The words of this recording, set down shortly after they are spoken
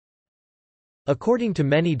According to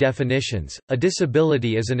many definitions, a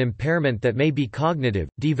disability is an impairment that may be cognitive,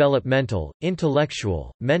 developmental,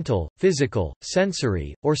 intellectual, mental, physical,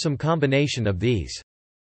 sensory, or some combination of these.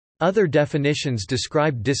 Other definitions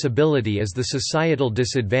describe disability as the societal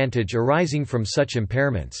disadvantage arising from such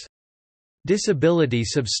impairments. Disability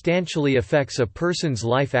substantially affects a person's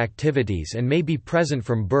life activities and may be present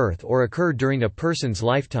from birth or occur during a person's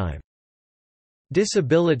lifetime.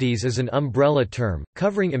 Disabilities is an umbrella term,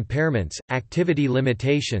 covering impairments, activity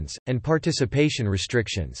limitations, and participation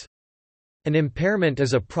restrictions. An impairment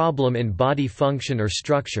is a problem in body function or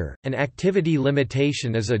structure, an activity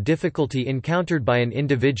limitation is a difficulty encountered by an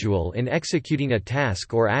individual in executing a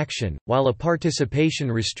task or action, while a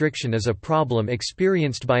participation restriction is a problem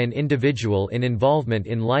experienced by an individual in involvement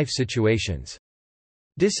in life situations.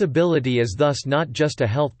 Disability is thus not just a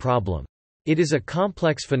health problem. It is a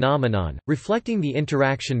complex phenomenon, reflecting the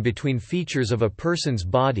interaction between features of a person's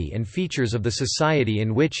body and features of the society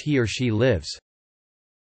in which he or she lives.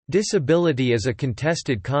 Disability is a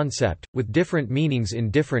contested concept, with different meanings in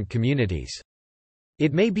different communities.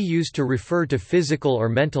 It may be used to refer to physical or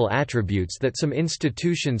mental attributes that some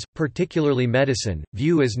institutions, particularly medicine,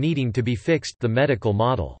 view as needing to be fixed, the medical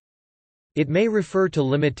model. It may refer to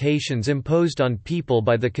limitations imposed on people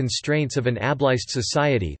by the constraints of an ableist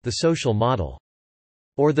society, the social model.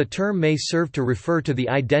 Or the term may serve to refer to the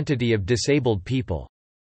identity of disabled people.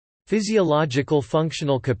 Physiological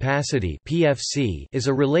functional capacity (PFC) is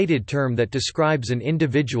a related term that describes an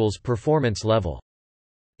individual's performance level.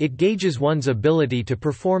 It gauges one's ability to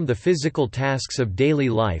perform the physical tasks of daily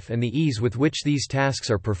life and the ease with which these tasks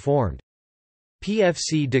are performed.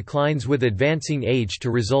 PFC declines with advancing age to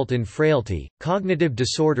result in frailty, cognitive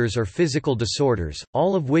disorders or physical disorders,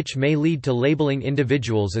 all of which may lead to labeling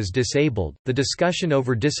individuals as disabled. The discussion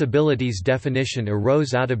over disability's definition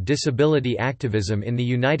arose out of disability activism in the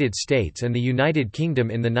United States and the United Kingdom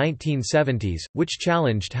in the 1970s, which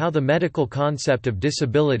challenged how the medical concept of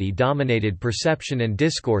disability dominated perception and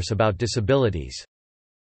discourse about disabilities.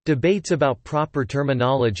 Debates about proper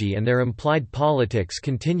terminology and their implied politics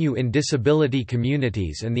continue in disability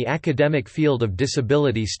communities and the academic field of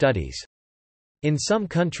disability studies. In some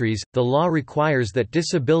countries, the law requires that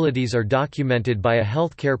disabilities are documented by a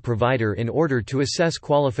healthcare provider in order to assess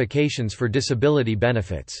qualifications for disability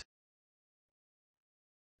benefits.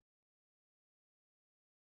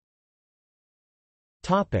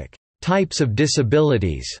 Types of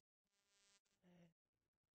disabilities.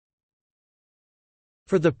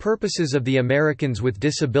 For the purposes of the Americans with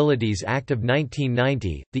Disabilities Act of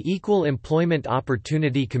 1990, the Equal Employment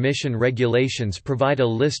Opportunity Commission regulations provide a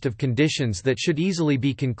list of conditions that should easily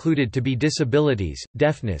be concluded to be disabilities: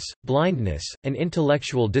 deafness, blindness, and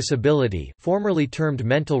intellectual disability, formerly termed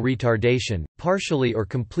mental retardation, partially or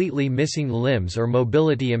completely missing limbs or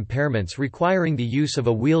mobility impairments requiring the use of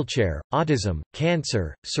a wheelchair, autism,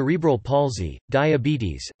 cancer, cerebral palsy,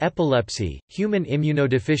 diabetes, epilepsy, human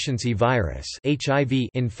immunodeficiency virus (HIV)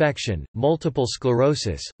 infection, multiple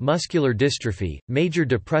sclerosis, muscular dystrophy, major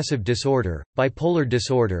depressive disorder, bipolar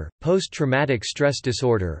disorder, post-traumatic stress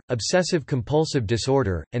disorder, obsessive-compulsive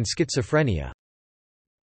disorder, and schizophrenia.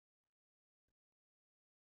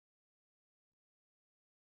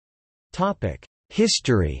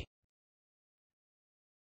 History.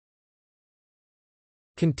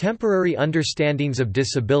 Contemporary understandings of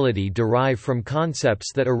disability derive from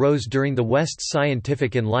concepts that arose during the West's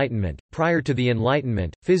scientific Enlightenment. Prior to the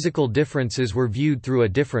Enlightenment, physical differences were viewed through a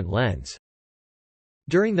different lens.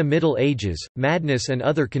 During the Middle Ages, madness and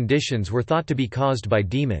other conditions were thought to be caused by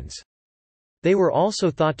demons. They were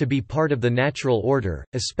also thought to be part of the natural order,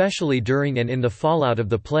 especially during and in the fallout of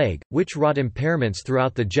the plague, which wrought impairments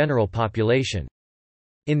throughout the general population.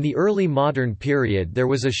 In the early modern period there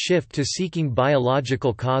was a shift to seeking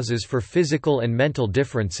biological causes for physical and mental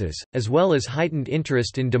differences, as well as heightened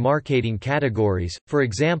interest in demarcating categories. For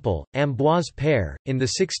example, Ambroise Paré, in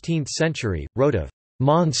the 16th century, wrote of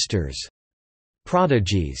 «monsters»,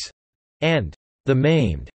 «prodigies» and «the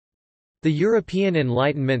maimed». The European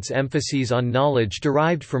Enlightenment's emphases on knowledge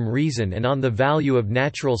derived from reason and on the value of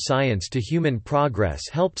natural science to human progress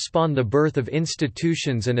helped spawn the birth of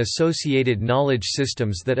institutions and associated knowledge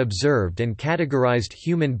systems that observed and categorized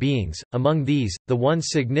human beings. Among these, the ones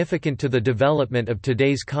significant to the development of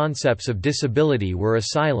today's concepts of disability were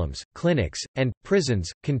asylums, clinics, and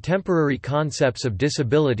prisons. Contemporary concepts of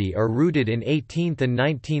disability are rooted in 18th and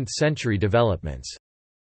 19th century developments.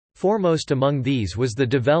 Foremost among these was the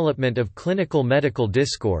development of clinical medical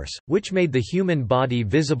discourse, which made the human body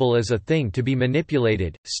visible as a thing to be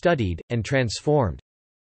manipulated, studied, and transformed.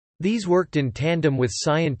 These worked in tandem with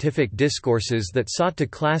scientific discourses that sought to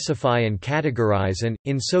classify and categorize and,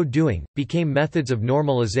 in so doing, became methods of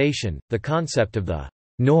normalization. The concept of the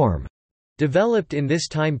norm developed in this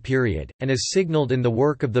time period, and is signaled in the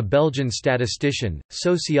work of the Belgian statistician,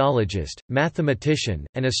 sociologist, mathematician,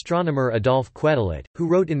 and astronomer Adolphe Quetelet, who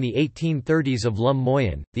wrote in the 1830s of L'homme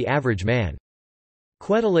moyen, the average man.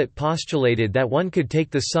 Quetelet postulated that one could take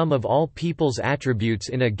the sum of all people's attributes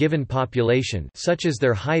in a given population, such as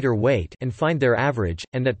their height or weight, and find their average,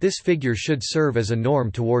 and that this figure should serve as a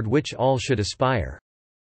norm toward which all should aspire.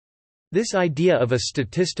 This idea of a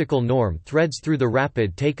statistical norm threads through the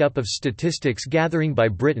rapid take-up of statistics gathering by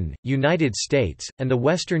Britain, United States, and the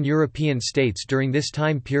Western European states during this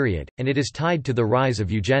time period, and it is tied to the rise of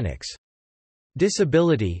eugenics.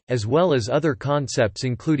 Disability, as well as other concepts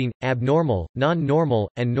including abnormal, non-normal,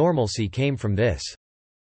 and normalcy came from this.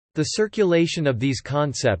 The circulation of these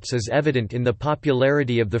concepts is evident in the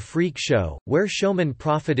popularity of the freak show, where showmen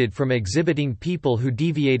profited from exhibiting people who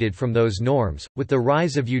deviated from those norms. With the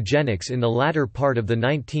rise of eugenics in the latter part of the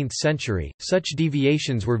 19th century, such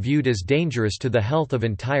deviations were viewed as dangerous to the health of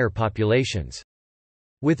entire populations.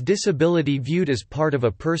 With disability viewed as part of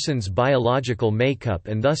a person's biological makeup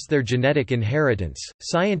and thus their genetic inheritance,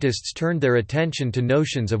 scientists turned their attention to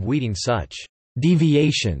notions of weeding such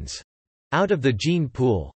deviations out of the gene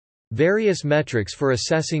pool. Various metrics for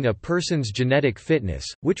assessing a person's genetic fitness,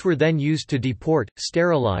 which were then used to deport,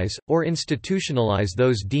 sterilize, or institutionalize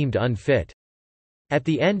those deemed unfit. At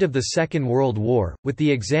the end of the Second World War, with the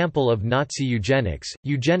example of Nazi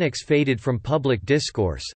eugenics faded from public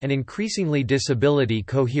discourse, and increasingly disability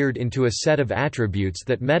cohered into a set of attributes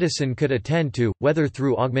that medicine could attend to, whether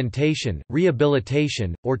through augmentation,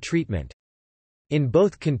 rehabilitation, or treatment. In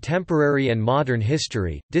both contemporary and modern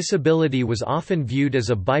history, disability was often viewed as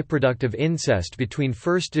a byproduct of incest between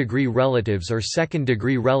first-degree relatives or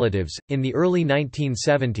second-degree relatives. In the early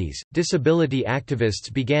 1970s, disability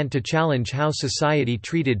activists began to challenge how society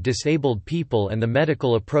treated disabled people and the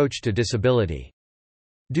medical approach to disability.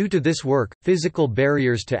 Due to this work, physical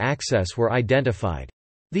barriers to access were identified.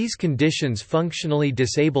 These conditions functionally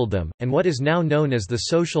disabled them, and what is now known as the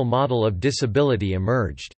social model of disability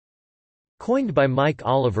emerged. Coined by Mike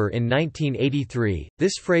Oliver in 1983,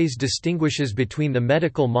 this phrase distinguishes between the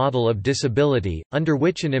medical model of disability, under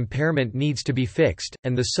which an impairment needs to be fixed,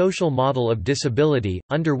 and the social model of disability,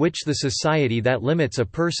 under which the society that limits a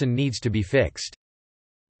person needs to be fixed.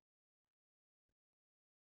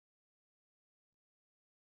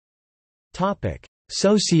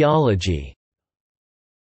 Sociology.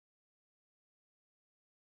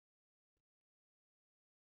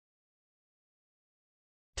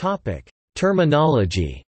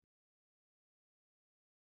 Terminology.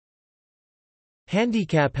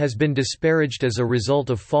 Handicap has been disparaged as a result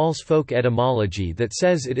of false folk etymology that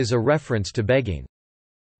says it is a reference to begging.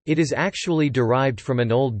 It is actually derived from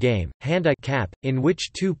an old game, handicap, in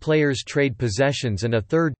which two players trade possessions and a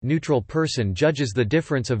third, neutral person judges the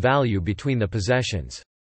difference of value between the possessions.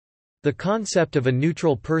 The concept of a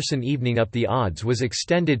neutral person evening up the odds was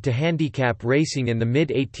extended to handicap racing in the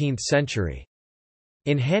mid-18th century.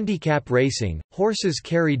 In handicap racing, horses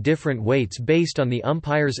carry different weights based on the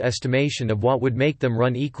umpire's estimation of what would make them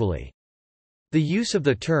run equally. The use of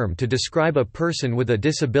the term to describe a person with a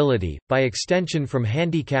disability, by extension from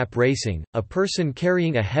handicap racing, a person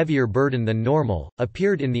carrying a heavier burden than normal,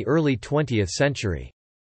 appeared in the early 20th century.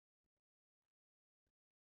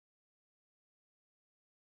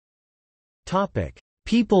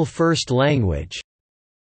 People First language.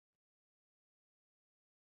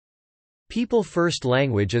 People First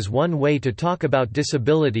language is one way to talk about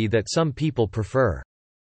disability that some people prefer.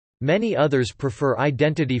 Many others prefer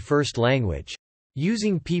Identity First language.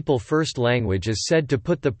 Using People First language is said to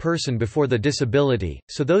put the person before the disability,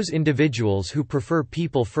 so those individuals who prefer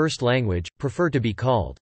People First language, prefer to be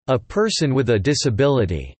called a person with a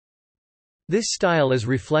disability. This style is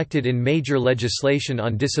reflected in major legislation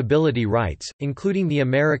on disability rights, including the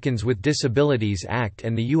Americans with Disabilities Act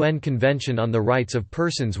and the UN Convention on the Rights of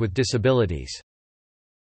Persons with Disabilities.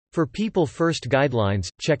 For People First guidelines,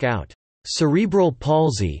 check out Cerebral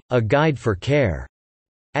Palsy, A Guide for Care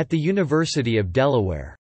at the University of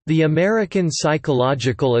Delaware. The American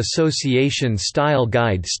Psychological Association Style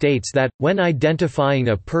Guide states that, when identifying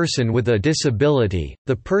a person with a disability,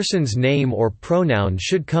 the person's name or pronoun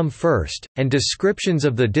should come first, and descriptions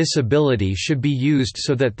of the disability should be used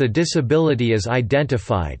so that the disability is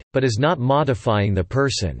identified, but is not modifying the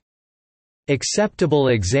person. Acceptable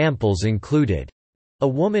examples included, a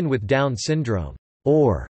woman with Down syndrome,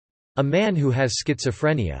 or a man who has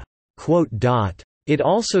schizophrenia. It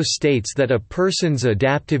also states that a person's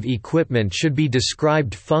adaptive equipment should be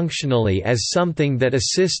described functionally as something that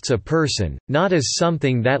assists a person, not as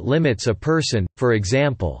something that limits a person, for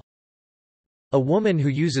example, a woman who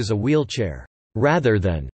uses a wheelchair, rather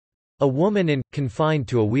than a woman confined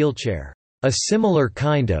to a wheelchair. A similar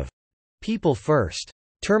kind of people first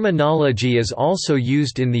terminology is also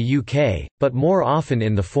used in the UK, but more often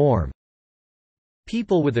in the form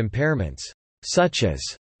people with impairments, such as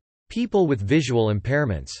people with visual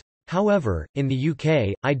impairments. However, in the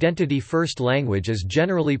UK, identity-first language is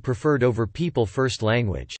generally preferred over people-first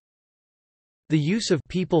language. The use of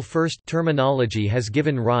people-first terminology has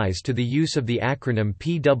given rise to the use of the acronym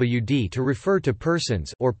PWD to refer to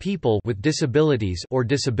persons or people with disabilities or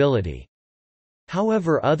disability.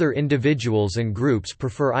 However, other individuals and groups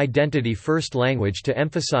prefer identity-first language to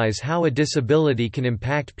emphasize how a disability can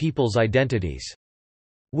impact people's identities.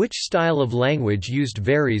 Which style of language used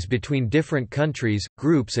varies between different countries,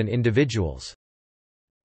 groups and individuals.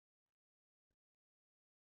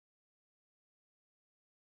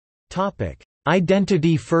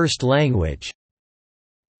 Identity-first language.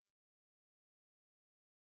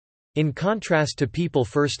 In contrast to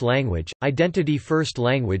people-first language, identity-first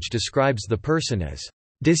language describes the person as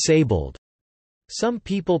disabled. Some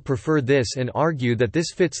people prefer this and argue that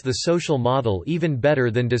this fits the social model even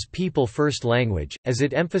better than does people-first language, as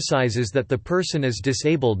it emphasizes that the person is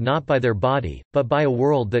disabled not by their body, but by a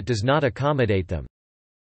world that does not accommodate them.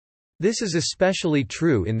 This is especially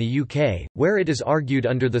true in the UK, where it is argued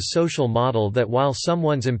under the social model that while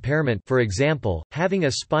someone's impairment, for example, having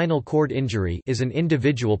a spinal cord injury, is an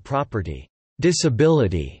individual property,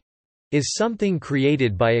 disability is something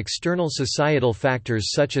created by external societal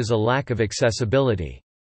factors such as a lack of accessibility.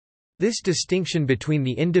 This distinction between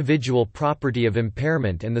the individual property of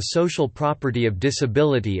impairment and the social property of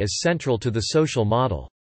disability is central to the social model.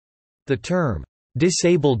 The term,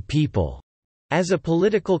 disabled people, as a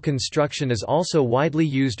political construction is also widely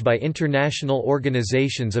used by international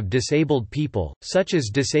organizations of disabled people, such as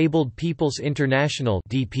Disabled Peoples International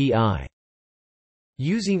 (DPI).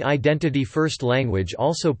 Using identity-first language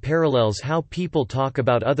also parallels how people talk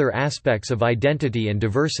about other aspects of identity and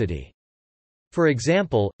diversity. For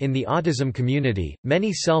example, in the autism community,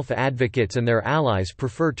 many self-advocates and their allies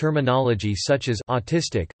prefer terminology such as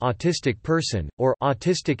autistic, autistic person, or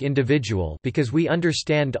autistic individual because we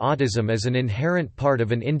understand autism as an inherent part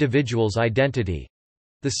of an individual's identity.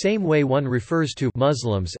 The same way one refers to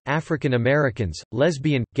Muslims, African Americans,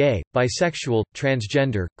 lesbian, gay, bisexual,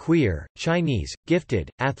 transgender, queer, Chinese, gifted,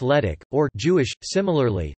 athletic, or Jewish.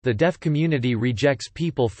 Similarly, the deaf community rejects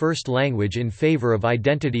people-first language in favor of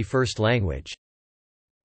identity-first language.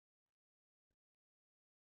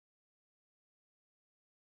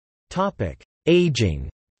 Aging.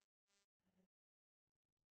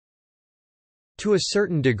 To a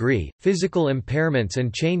certain degree, physical impairments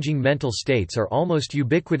and changing mental states are almost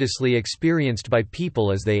ubiquitously experienced by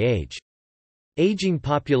people as they age. Aging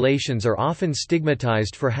populations are often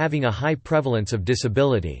stigmatized for having a high prevalence of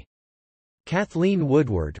disability. Kathleen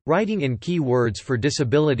Woodward, writing in Key Words for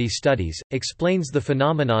Disability Studies, explains the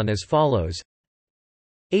phenomenon as follows.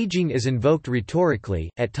 Aging is invoked rhetorically,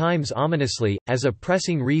 at times ominously, as a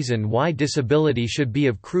pressing reason why disability should be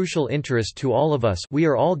of crucial interest to all of us. We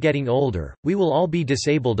are all getting older, we will all be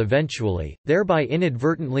disabled eventually, thereby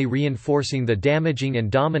inadvertently reinforcing the damaging and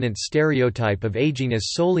dominant stereotype of aging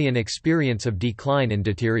as solely an experience of decline and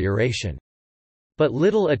deterioration. But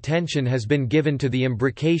little attention has been given to the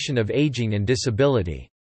imbrication of aging and disability.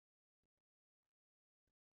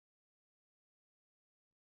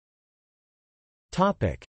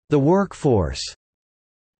 The workforce.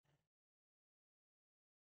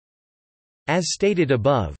 As stated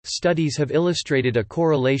above, studies have illustrated a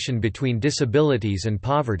correlation between disabilities and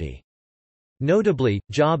poverty. Notably,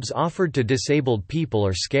 jobs offered to disabled people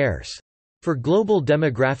are scarce. For global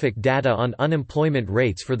demographic data on unemployment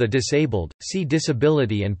rates for the disabled, see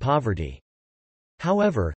disability and poverty.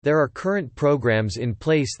 However, there are current programs in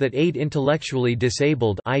place that aid intellectually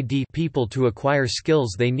disabled (ID) people to acquire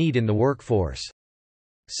skills they need in the workforce.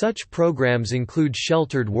 Such programs include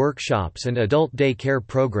sheltered workshops and adult day care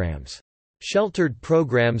programs. Sheltered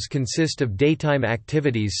programs consist of daytime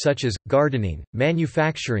activities such as, gardening,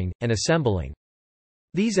 manufacturing, and assembling.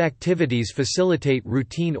 These activities facilitate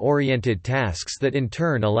routine-oriented tasks that in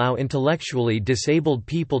turn allow intellectually disabled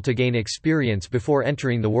people to gain experience before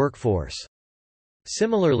entering the workforce.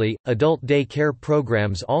 Similarly, adult day care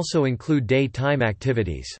programs also include day-time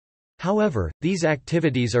activities. However, these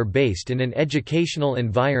activities are based in an educational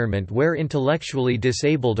environment where intellectually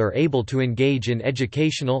disabled are able to engage in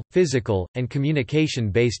educational, physical, and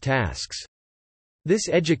communication-based tasks. This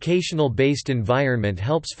educational-based environment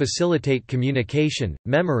helps facilitate communication,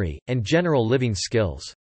 memory, and general living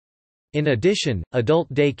skills. In addition,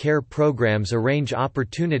 adult day care programs arrange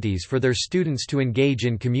opportunities for their students to engage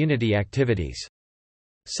in community activities.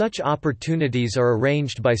 Such opportunities are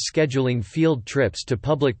arranged by scheduling field trips to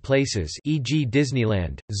public places, e.g.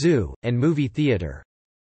 Disneyland, zoo, and movie theater.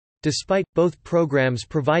 Despite both programs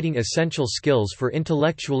providing essential skills for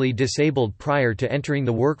intellectually disabled prior to entering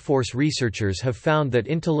the workforce, researchers have found that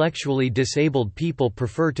intellectually disabled people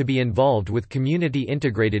prefer to be involved with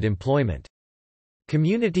community-integrated employment.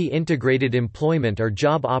 Community-integrated employment are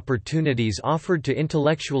job opportunities offered to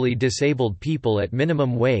intellectually disabled people at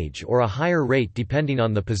minimum wage or a higher rate depending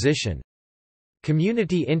on the position.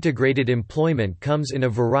 Community-integrated employment comes in a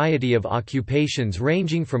variety of occupations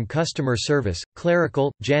ranging from customer service,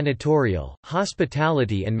 clerical, janitorial,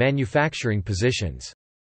 hospitality and manufacturing positions.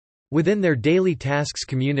 Within their daily tasks,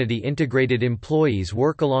 community-integrated employees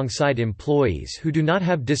work alongside employees who do not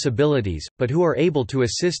have disabilities, but who are able to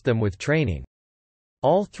assist them with training.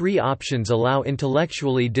 All three options allow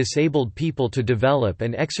intellectually disabled people to develop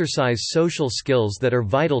and exercise social skills that are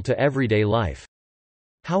vital to everyday life.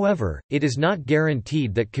 However, it is not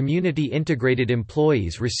guaranteed that community-integrated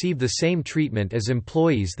employees receive the same treatment as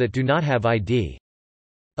employees that do not have ID.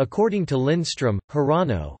 According to Lindstrom,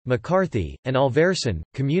 Hirano, McCarthy, and Alverson,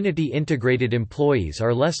 community-integrated employees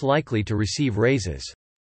are less likely to receive raises.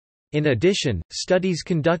 In addition, studies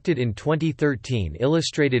conducted in 2013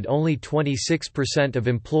 illustrated only 26% of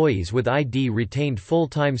employees with ID retained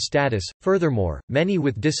full-time status. Furthermore, many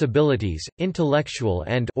with disabilities, intellectual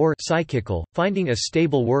and/or psychical, finding a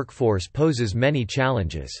stable workforce poses many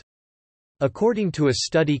challenges. According to a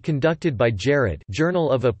study conducted by Jared, Journal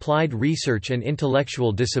of Applied Research and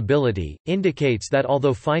Intellectual Disability, indicates that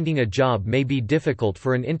although finding a job may be difficult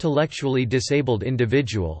for an intellectually disabled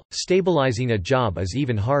individual, stabilizing a job is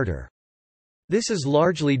even harder. This is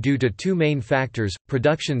largely due to two main factors: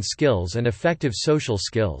 production skills and effective social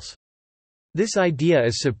skills. This idea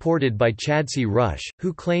is supported by Chadsey Rush,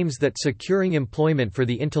 who claims that securing employment for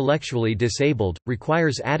the intellectually disabled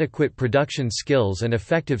requires adequate production skills and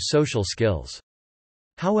effective social skills.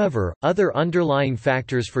 However, other underlying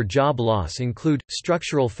factors for job loss include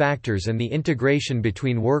structural factors and the integration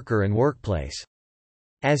between worker and workplace.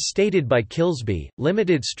 As stated by Kilsby,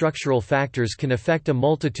 limited structural factors can affect a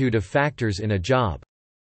multitude of factors in a job.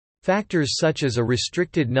 Factors such as a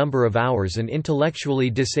restricted number of hours an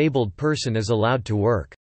intellectually disabled person is allowed to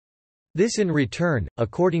work. This in return,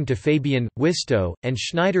 according to Fabian, Wistow, and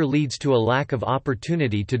Schneider, leads to a lack of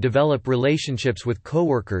opportunity to develop relationships with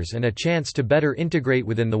coworkers and a chance to better integrate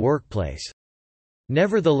within the workplace.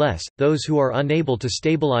 Nevertheless, those who are unable to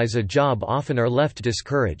stabilize a job often are left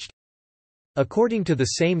discouraged. According to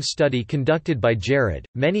the same study conducted by Jared,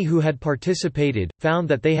 many who had participated, found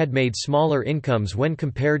that they had made smaller incomes when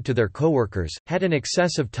compared to their coworkers, had an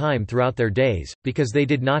excess of time throughout their days, because they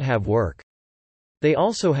did not have work. They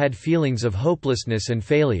also had feelings of hopelessness and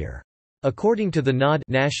failure. According to the NOD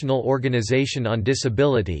National Organization on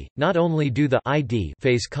Disability, not only do the ID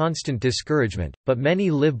face constant discouragement, but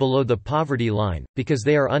many live below the poverty line, because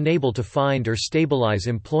they are unable to find or stabilize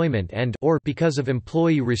employment and/or because of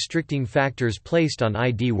employee restricting factors placed on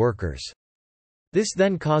ID workers. This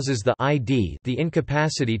then causes the ID the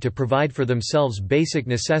incapacity to provide for themselves basic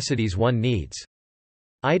necessities one needs.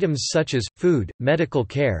 Items such as food, medical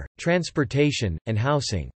care, transportation, and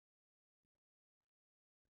housing.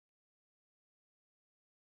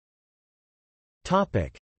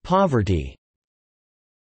 Poverty.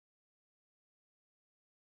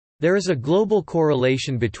 There is a global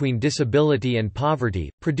correlation between disability and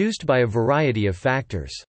poverty, produced by a variety of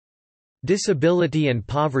factors. Disability and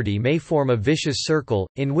poverty may form a vicious circle,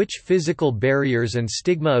 in which physical barriers and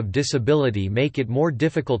stigma of disability make it more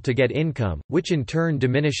difficult to get income, which in turn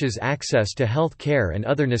diminishes access to health care and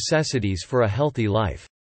other necessities for a healthy life.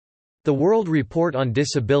 The World Report on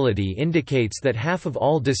Disability indicates that half of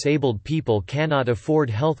all disabled people cannot afford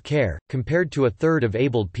health care, compared to a third of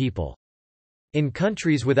abled people. In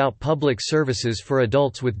countries without public services for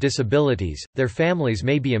adults with disabilities, their families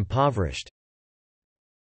may be impoverished.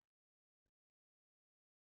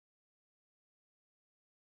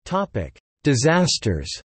 Disasters.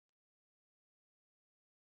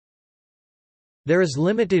 There is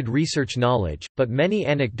limited research knowledge, but many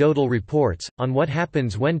anecdotal reports, on what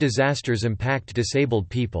happens when disasters impact disabled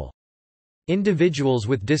people. Individuals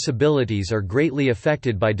with disabilities are greatly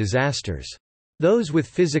affected by disasters. Those with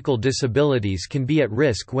physical disabilities can be at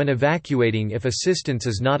risk when evacuating if assistance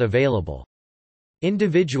is not available.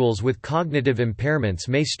 Individuals with cognitive impairments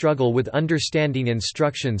may struggle with understanding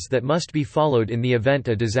instructions that must be followed in the event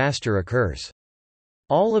a disaster occurs.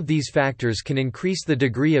 All of these factors can increase the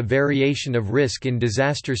degree of variation of risk in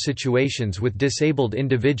disaster situations with disabled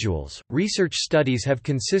individuals. Research studies have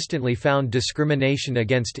consistently found discrimination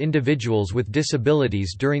against individuals with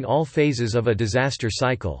disabilities during all phases of a disaster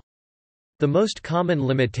cycle. The most common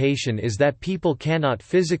limitation is that people cannot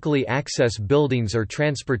physically access buildings or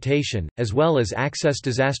transportation, as well as access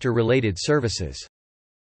disaster-related services.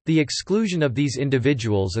 The exclusion of these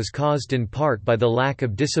individuals is caused in part by the lack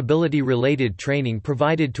of disability-related training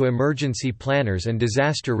provided to emergency planners and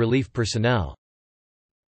disaster relief personnel.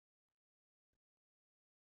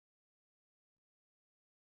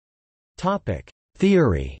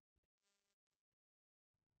 Theory.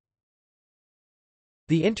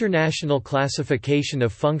 The International Classification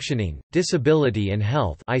of Functioning, Disability and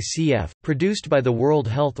Health (ICF), produced by the World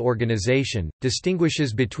Health Organization,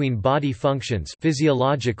 distinguishes between body functions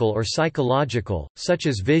physiological or psychological, such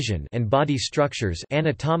as vision, and body structures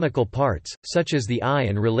anatomical parts, such as the eye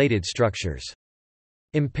and related structures.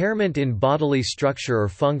 Impairment in bodily structure or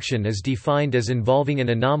function is defined as involving an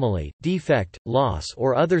anomaly, defect, loss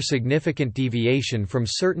or other significant deviation from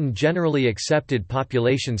certain generally accepted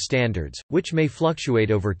population standards, which may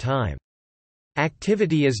fluctuate over time.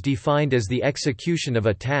 Activity is defined as the execution of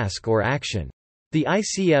a task or action. The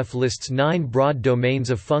ICF lists 9 broad domains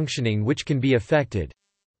of functioning which can be affected: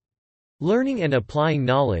 learning and applying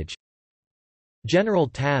knowledge, general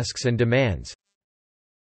tasks and demands,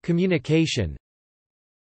 communication,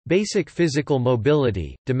 basic physical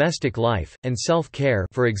mobility, domestic life, and self-care,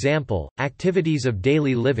 for example, activities of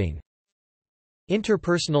daily living,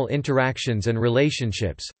 interpersonal interactions and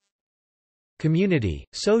relationships, community,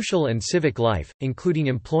 social and civic life, including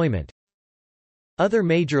employment, other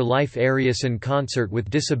major life areas. In concert with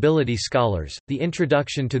disability scholars, the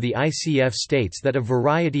introduction to the ICF states that a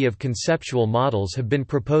variety of conceptual models have been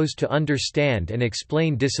proposed to understand and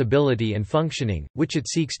explain disability and functioning, which it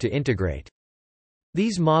seeks to integrate.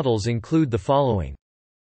 These models include the following.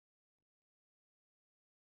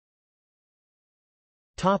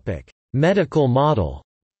 Medical model.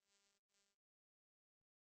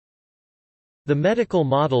 The medical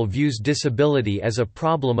model views disability as a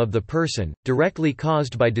problem of the person, directly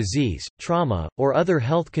caused by disease, trauma, or other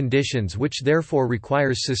health conditions, which therefore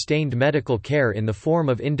requires sustained medical care in the form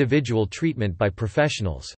of individual treatment by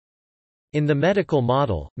professionals. In the medical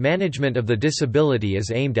model, management of the disability is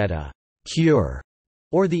aimed at a cure,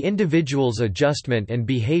 or the individual's adjustment and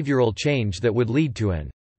behavioral change that would lead to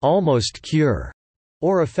an almost cure,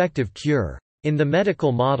 or effective cure. In the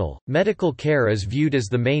medical model, medical care is viewed as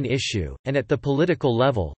the main issue, and at the political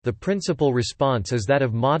level, the principal response is that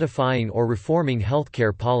of modifying or reforming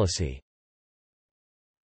healthcare policy.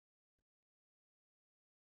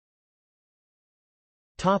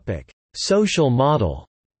 Social model.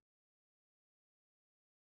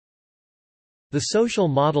 The social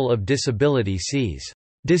model of disability sees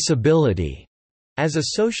disability as a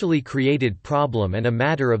socially created problem and a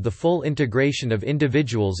matter of the full integration of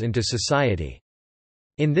individuals into society.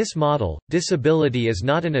 In this model, disability is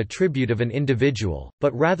not an attribute of an individual,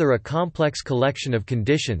 but rather a complex collection of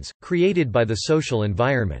conditions, created by the social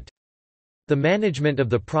environment. The management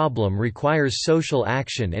of the problem requires social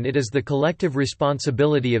action, and it is the collective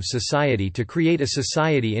responsibility of society to create a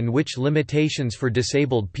society in which limitations for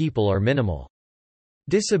disabled people are minimal.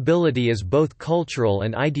 Disability is both cultural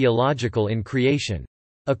and ideological in creation.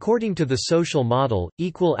 According to the social model,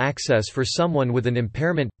 equal access for someone with an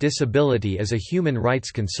impairment, disability is a human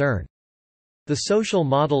rights concern. The social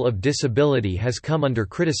model of disability has come under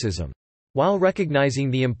criticism. While recognizing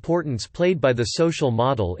the importance played by the social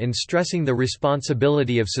model in stressing the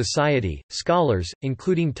responsibility of society, scholars,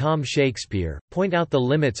 including Tom Shakespeare, point out the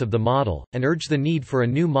limits of the model, and urge the need for a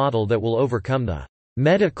new model that will overcome the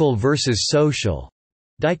medical versus social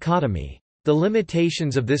dichotomy. The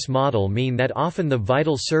limitations of this model mean that often the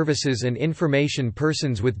vital services and information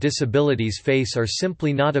persons with disabilities face are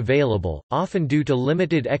simply not available, often due to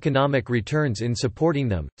limited economic returns in supporting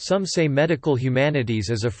them. Some say medical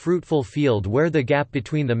humanities is a fruitful field where the gap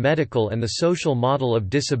between the medical and the social model of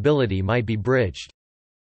disability might be bridged.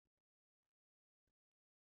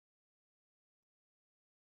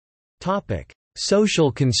 Topic: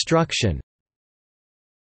 Social construction.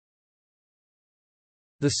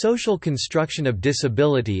 The social construction of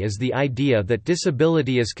disability is the idea that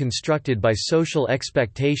disability is constructed by social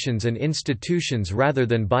expectations and institutions rather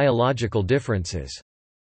than biological differences.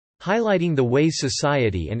 Highlighting the ways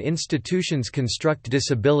society and institutions construct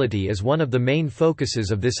disability is one of the main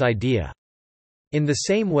focuses of this idea. In the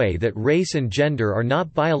same way that race and gender are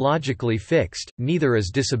not biologically fixed, neither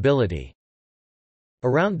is disability.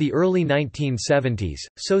 Around the early 1970s,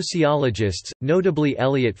 sociologists, notably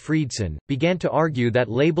Elliot Friedson, began to argue that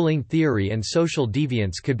labeling theory and social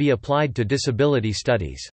deviance could be applied to disability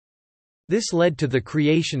studies. This led to the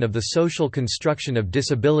creation of the social construction of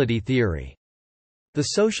disability theory. The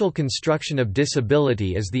social construction of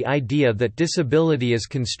disability is the idea that disability is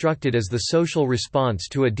constructed as the social response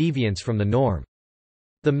to a deviance from the norm.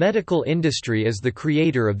 The medical industry is the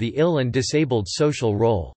creator of the ill and disabled social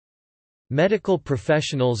role. Medical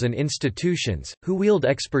professionals and institutions, who wield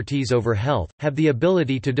expertise over health, have the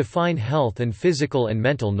ability to define health and physical and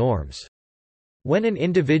mental norms. When an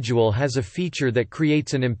individual has a feature that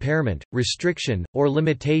creates an impairment, restriction, or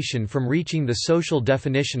limitation from reaching the social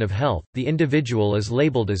definition of health, the individual is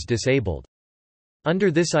labeled as disabled.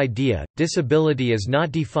 Under this idea, disability is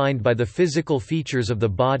not defined by the physical features of the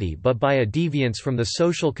body but by a deviance from the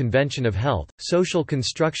social convention of health. Social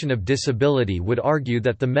construction of disability would argue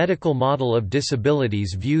that the medical model of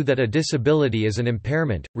disabilities view that a disability is an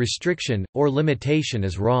impairment, restriction, or limitation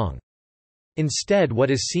is wrong. Instead,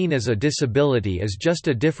 what is seen as a disability is just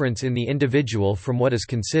a difference in the individual from what is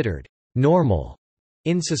considered normal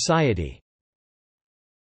in society.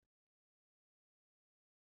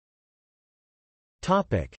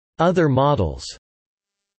 Other models.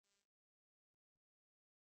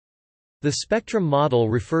 The spectrum model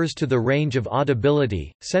refers to the range of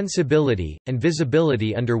audibility, sensibility, and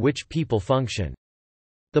visibility under which people function.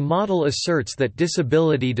 The model asserts that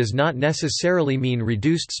disability does not necessarily mean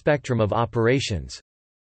reduced spectrum of operations.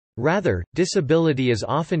 Rather, disability is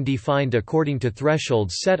often defined according to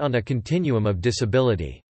thresholds set on a continuum of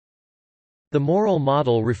disability. The moral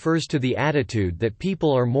model refers to the attitude that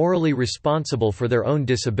people are morally responsible for their own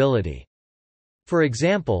disability. For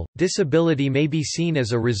example, disability may be seen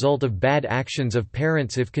as a result of bad actions of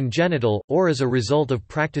parents if congenital, or as a result of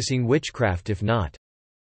practicing witchcraft if not.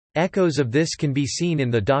 Echoes of this can be seen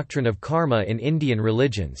in the doctrine of karma in Indian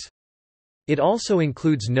religions. It also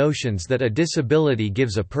includes notions that a disability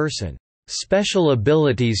gives a person special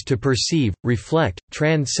abilities to perceive, reflect,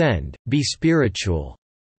 transcend, be spiritual.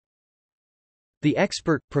 The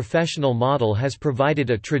expert, professional model has provided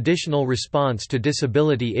a traditional response to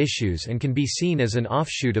disability issues and can be seen as an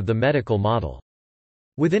offshoot of the medical model.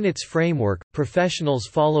 Within its framework, professionals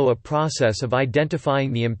follow a process of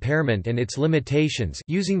identifying the impairment and its limitations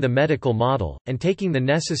using the medical model, and taking the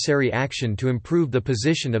necessary action to improve the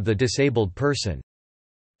position of the disabled person.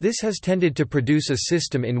 This has tended to produce a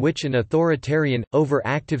system in which an authoritarian,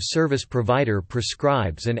 overactive service provider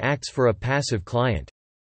prescribes and acts for a passive client.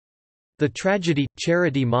 The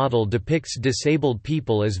tragedy-charity model depicts disabled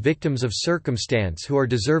people as victims of circumstance who are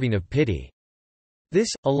deserving of pity. This,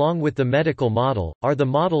 along with the medical model, are the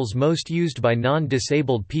models most used by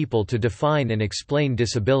non-disabled people to define and explain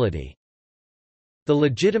disability. The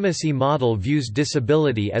legitimacy model views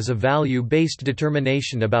disability as a value-based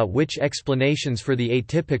determination about which explanations for the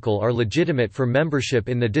atypical are legitimate for membership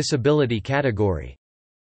in the disability category.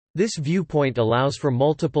 This viewpoint allows for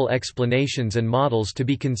multiple explanations and models to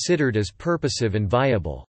be considered as purposive and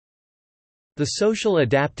viable. The social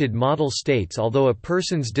adapted model states although a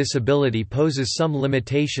person's disability poses some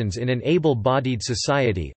limitations in an able-bodied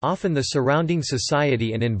society, often the surrounding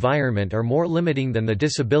society and environment are more limiting than the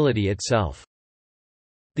disability itself.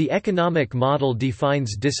 The economic model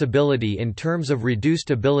defines disability in terms of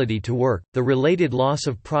reduced ability to work, the related loss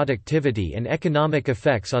of productivity and economic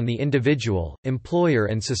effects on the individual, employer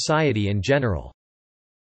and society in general.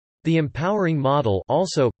 The empowering model,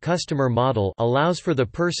 also customer model, allows for the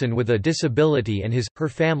person with a disability and his/her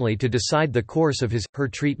family to decide the course of his/her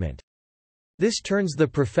treatment. This turns the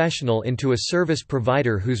professional into a service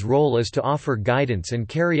provider whose role is to offer guidance and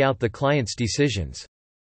carry out the client's decisions.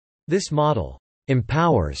 This model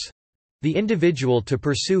empowers the individual to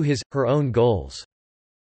pursue his/her own goals.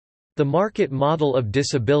 The market model of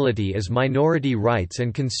disability is minority rights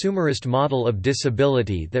and consumerist model of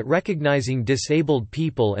disability that recognizing disabled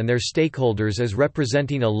people and their stakeholders as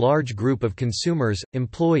representing a large group of consumers,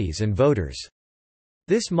 employees and voters.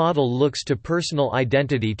 This model looks to personal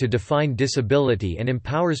identity to define disability and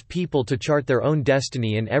empowers people to chart their own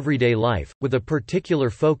destiny in everyday life, with a particular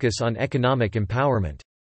focus on economic empowerment.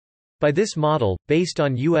 By this model, based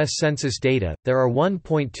on U.S. Census data, there are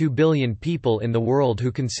 1.2 billion people in the world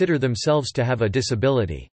who consider themselves to have a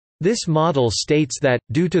disability. This model states that,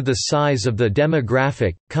 due to the size of the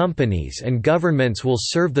demographic, companies and governments will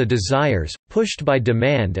serve the desires, pushed by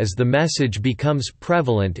demand as the message becomes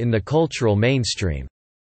prevalent in the cultural mainstream.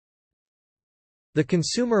 The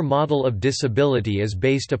consumer model of disability is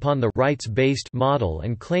based upon the rights-based model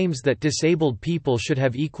and claims that disabled people should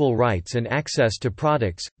have equal rights and access to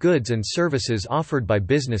products, goods and services offered by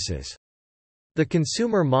businesses. The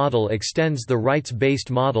consumer model extends the rights-based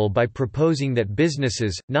model by proposing that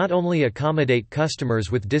businesses, not only accommodate customers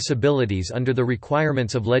with disabilities under the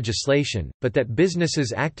requirements of legislation, but that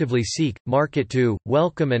businesses actively seek, market to,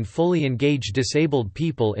 welcome and fully engage disabled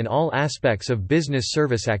people in all aspects of business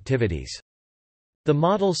service activities. The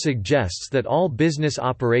model suggests that all business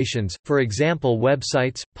operations, for example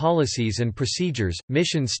websites, policies and procedures,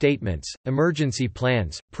 mission statements, emergency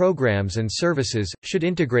plans, programs and services, should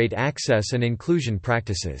integrate access and inclusion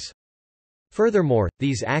practices. Furthermore,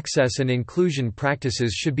 these access and inclusion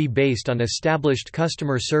practices should be based on established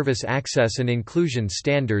customer service access and inclusion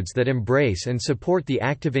standards that embrace and support the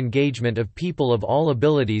active engagement of people of all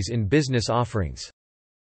abilities in business offerings.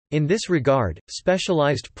 In this regard,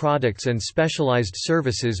 specialized products and specialized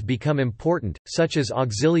services become important, such as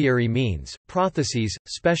auxiliary means, prostheses,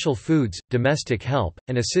 special foods, domestic help,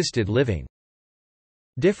 and assisted living.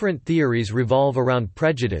 Different theories revolve around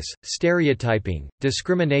prejudice, stereotyping,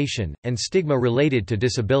 discrimination, and stigma related to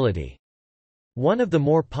disability. One of the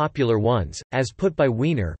more popular ones, as put by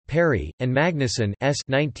Wiener, Perry, and Magnuson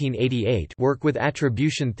 1988 work with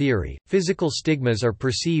attribution theory, physical stigmas are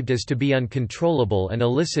perceived as to be uncontrollable and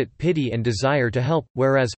elicit pity and desire to help,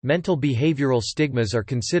 whereas, mental behavioral stigmas are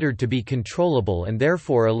considered to be controllable and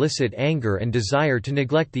therefore elicit anger and desire to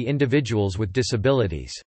neglect the individuals with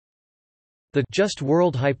disabilities. The just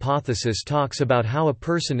world hypothesis talks about how a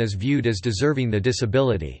person is viewed as deserving the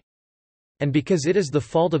disability. And because it is the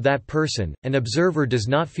fault of that person, an observer does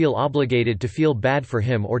not feel obligated to feel bad for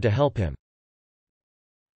him or to help him.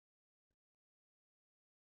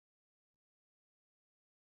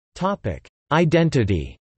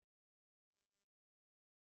 Identity.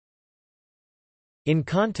 In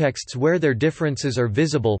contexts where their differences are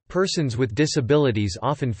visible, persons with disabilities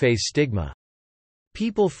often face stigma.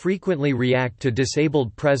 People frequently react to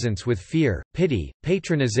disabled presence with fear, pity,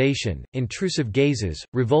 patronization, intrusive gazes,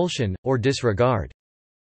 revulsion, or disregard.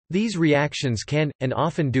 These reactions can, and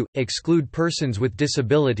often do, exclude persons with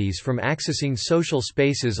disabilities from accessing social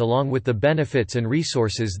spaces along with the benefits and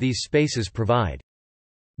resources these spaces provide.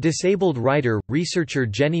 Disabled writer-researcher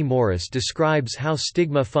Jenny Morris describes how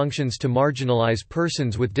stigma functions to marginalize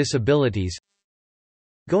persons with disabilities.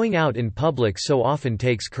 Going out in public so often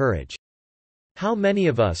takes courage. How many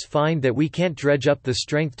of us find that we can't dredge up the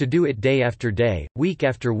strength to do it day after day, week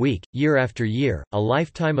after week, year after year, a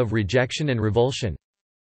lifetime of rejection and revulsion?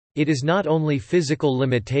 It is not only physical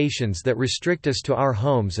limitations that restrict us to our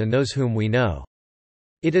homes and those whom we know.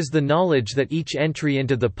 It is the knowledge that each entry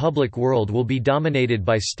into the public world will be dominated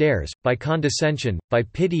by stares, by condescension, by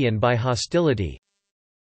pity and by hostility.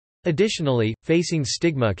 Additionally, facing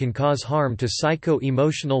stigma can cause harm to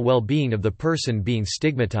psycho-emotional well-being of the person being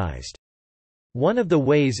stigmatized. One of the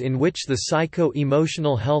ways in which the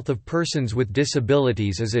psycho-emotional health of persons with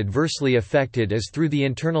disabilities is adversely affected is through the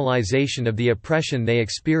internalization of the oppression they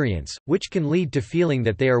experience, which can lead to feeling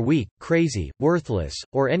that they are weak, crazy, worthless,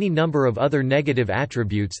 or any number of other negative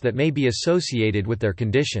attributes that may be associated with their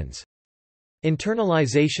conditions.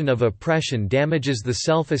 Internalization of oppression damages the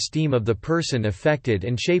self-esteem of the person affected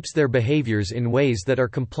and shapes their behaviors in ways that are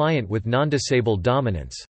compliant with non-disabled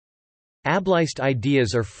dominance. Ableist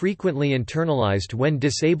ideas are frequently internalized when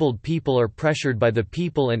disabled people are pressured by the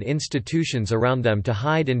people and institutions around them to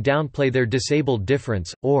hide and downplay their disabled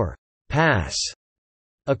difference, or pass.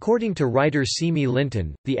 According to writer Simi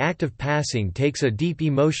Linton, the act of passing takes a deep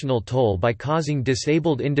emotional toll by causing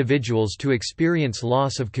disabled individuals to experience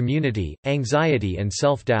loss of community, anxiety and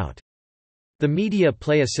self-doubt. The media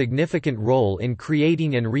play a significant role in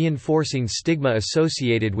creating and reinforcing stigma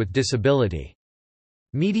associated with disability.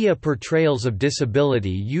 Media portrayals of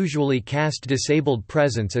disability usually cast disabled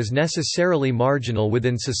presence as necessarily marginal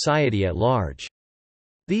within society at large.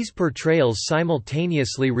 These portrayals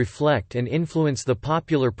simultaneously reflect and influence the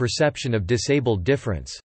popular perception of disabled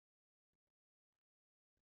difference.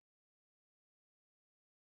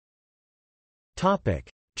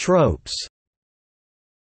 Tropes.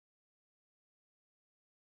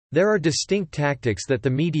 There are distinct tactics that the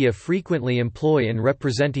media frequently employ in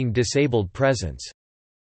representing disabled presence.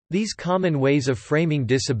 These common ways of framing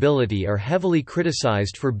disability are heavily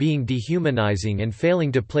criticized for being dehumanizing and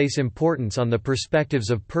failing to place importance on the perspectives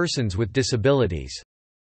of persons with disabilities.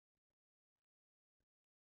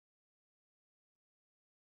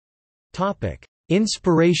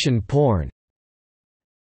 Inspiration porn.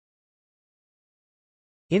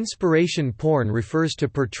 Inspiration porn refers to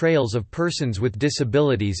portrayals of persons with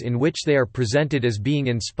disabilities in which they are presented as being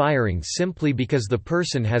inspiring simply because the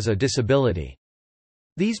person has a disability.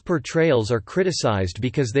 These portrayals are criticized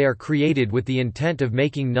because they are created with the intent of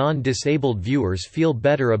making non-disabled viewers feel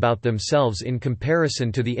better about themselves in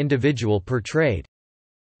comparison to the individual portrayed.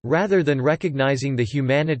 Rather than recognizing the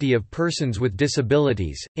humanity of persons with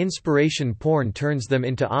disabilities, inspiration porn turns them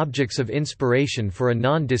into objects of inspiration for a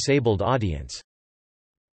non-disabled audience.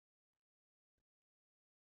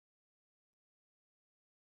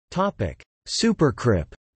 Supercrip.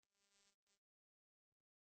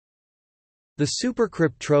 The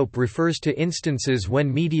supercrip trope refers to instances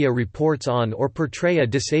when media reports on or portray a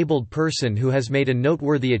disabled person who has made a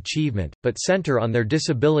noteworthy achievement, but center on their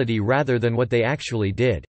disability rather than what they actually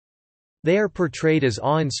did. They are portrayed as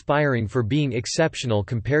awe-inspiring for being exceptional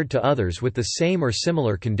compared to others with the same or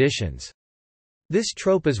similar conditions. This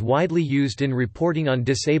trope is widely used in reporting on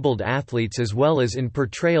disabled athletes as well as in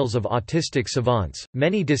portrayals of autistic savants.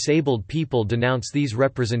 Many disabled people denounce these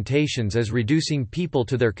representations as reducing people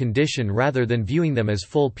to their condition rather than viewing them as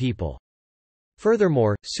full people.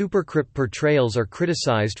 Furthermore, supercrip portrayals are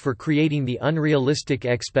criticized for creating the unrealistic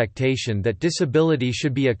expectation that disability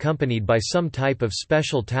should be accompanied by some type of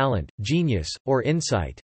special talent, genius, or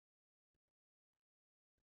insight.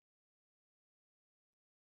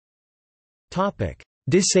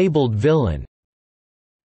 Disabled villain.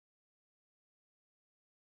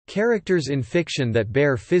 Characters in fiction that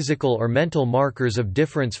bear physical or mental markers of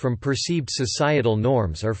difference from perceived societal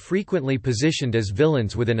norms are frequently positioned as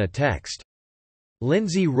villains within a text.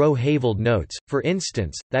 Lindsay Rowe Haveld notes, for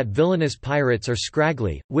instance, that villainous pirates are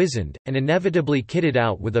scraggly, wizened, and inevitably kitted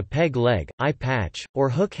out with a peg leg, eye patch, or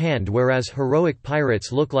hook hand, whereas heroic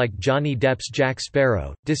pirates look like Johnny Depp's Jack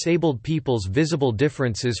Sparrow. Disabled people's visible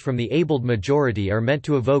differences from the abled majority are meant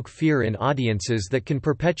to evoke fear in audiences that can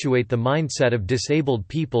perpetuate the mindset of disabled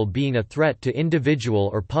people being a threat to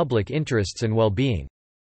individual or public interests and well-being.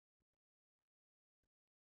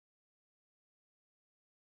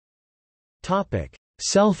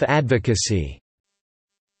 Self-advocacy.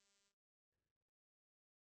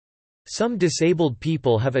 Some disabled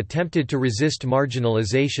people have attempted to resist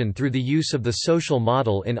marginalization through the use of the social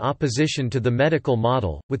model in opposition to the medical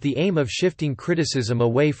model, with the aim of shifting criticism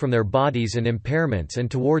away from their bodies and impairments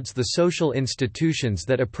and towards the social institutions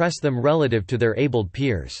that oppress them relative to their abled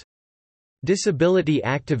peers. Disability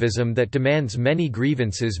activism that demands many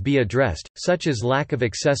grievances be addressed, such as lack of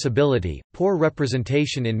accessibility, poor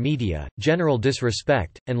representation in media, general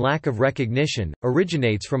disrespect, and lack of recognition,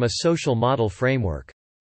 originates from a social model framework.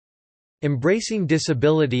 Embracing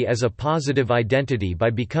disability as a positive identity by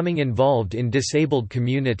becoming involved in disabled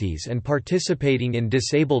communities and participating in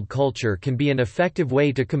disabled culture can be an effective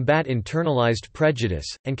way to combat internalized prejudice,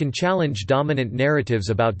 and can challenge dominant narratives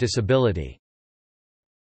about disability.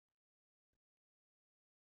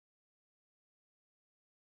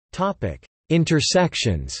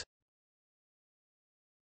 Intersections.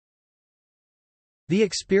 The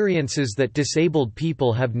experiences that disabled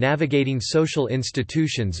people have navigating social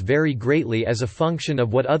institutions vary greatly as a function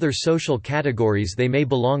of what other social categories they may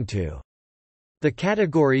belong to. The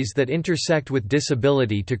categories that intersect with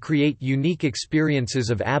disability to create unique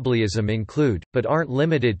experiences of ableism include, but aren't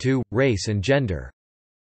limited to, race and gender.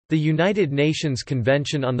 The United Nations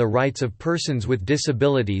Convention on the Rights of Persons with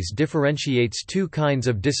Disabilities differentiates two kinds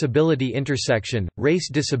of disability intersection: race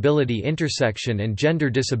disability intersection and gender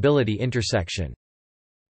disability intersection.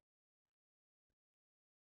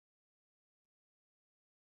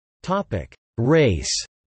 Race.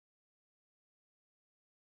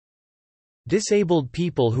 Disabled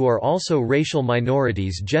people who are also racial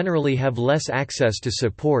minorities generally have less access to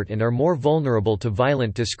support and are more vulnerable to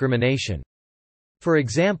violent discrimination. For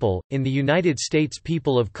example, in the United States,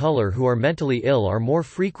 people of color who are mentally ill are more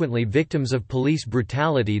frequently victims of police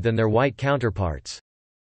brutality than their white counterparts.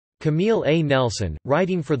 Camille A. Nelson,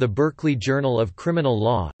 writing for the Berkeley Journal of Criminal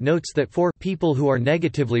Law, notes that for people who are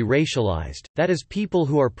negatively racialized, that is, people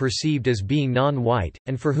who are perceived as being non-white,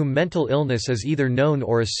 and for whom mental illness is either known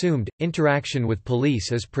or assumed, interaction with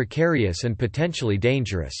police is precarious and potentially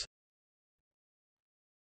dangerous.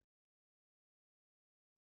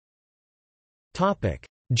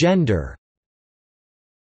 Gender.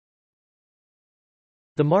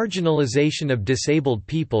 The marginalization of disabled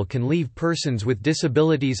people can leave persons with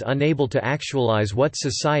disabilities unable to actualize what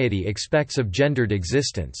society expects of gendered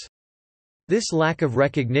existence. This lack of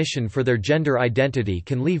recognition for their gender identity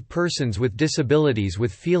can leave persons with disabilities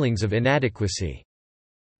with feelings of inadequacy.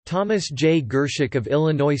 Thomas J. Gershik of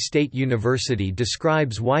Illinois State University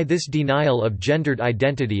describes why this denial of gendered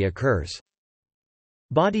identity occurs.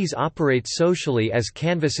 Bodies operate socially as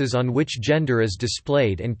canvases on which gender is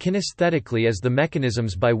displayed and kinesthetically as the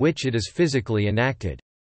mechanisms by which it is physically enacted.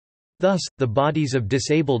 Thus, the bodies of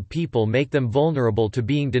disabled people make them vulnerable to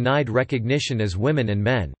being denied recognition as women and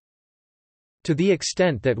men. To the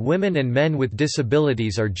extent that women and men with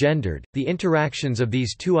disabilities are gendered, the interactions of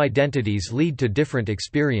these two identities lead to different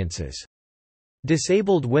experiences.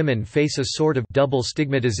 Disabled women face a sort of double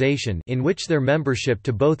stigmatization in which their membership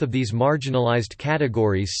to both of these marginalized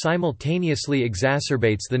categories simultaneously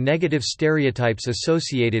exacerbates the negative stereotypes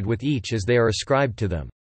associated with each as they are ascribed to them.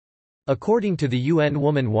 According to the UN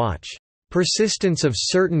Woman Watch, persistence of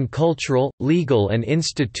certain cultural, legal and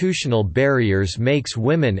institutional barriers makes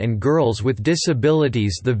women and girls with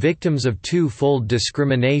disabilities the victims of two-fold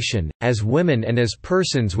discrimination, as women and as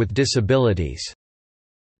persons with disabilities.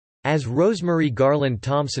 As Rosemary Garland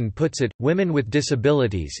Thompson puts it, women with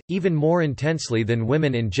disabilities, even more intensely than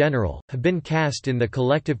women in general, have been cast in the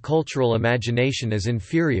collective cultural imagination as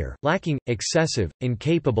inferior, lacking, excessive,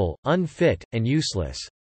 incapable, unfit, and useless.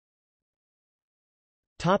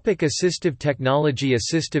 Assistive technology.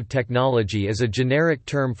 Assistive technology is a generic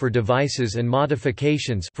term for devices and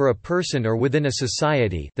modifications for a person or within a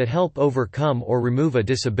society that help overcome or remove a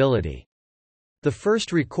disability. The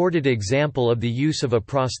first recorded example of the use of a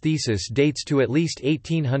prosthesis dates to at least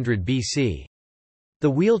 1800 BC. The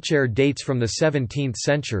wheelchair dates from the 17th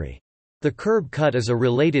century. The curb cut is a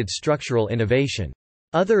related structural innovation.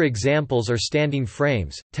 Other examples are standing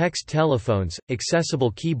frames, text telephones,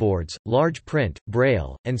 accessible keyboards, large print,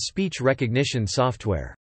 braille, and speech recognition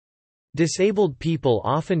software. Disabled people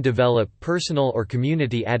often develop personal or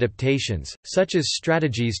community adaptations, such as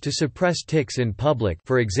strategies to suppress tics in public,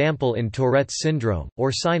 for example in Tourette's syndrome,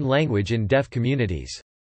 or sign language in deaf communities.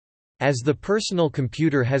 As the personal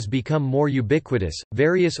computer has become more ubiquitous,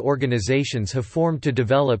 various organizations have formed to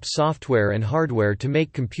develop software and hardware to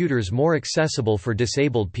make computers more accessible for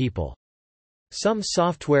disabled people. Some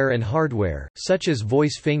software and hardware, such as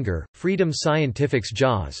Voice Finger, Freedom Scientific's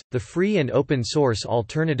JAWS, the free and open-source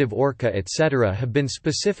alternative Orca etc. have been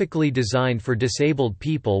specifically designed for disabled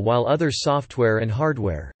people, while other software and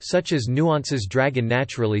hardware, such as Nuance's Dragon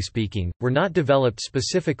Naturally Speaking, were not developed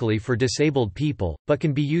specifically for disabled people, but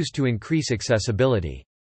can be used to increase accessibility.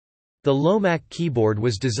 The Lomac keyboard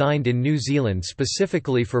was designed in New Zealand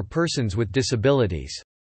specifically for persons with disabilities.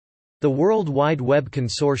 The World Wide Web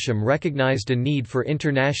Consortium recognized a need for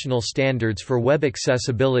international standards for web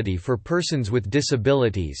accessibility for persons with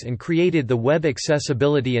disabilities and created the Web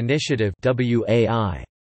Accessibility Initiative (WAI).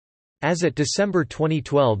 As at December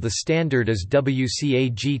 2012, the standard is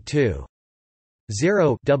WCAG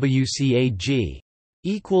 2.0 WCAG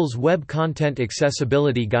equals Web Content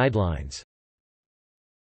Accessibility Guidelines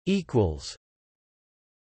equals.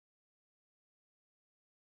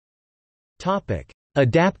 Topic: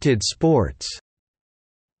 Adapted sports.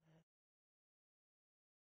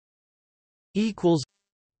 Equals.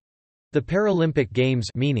 The Paralympic Games,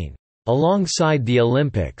 meaning alongside the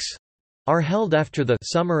Olympics, are held after the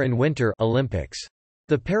Summer and Winter Olympics.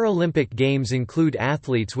 The Paralympic Games include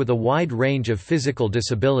athletes with a wide range of physical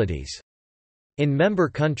disabilities. In member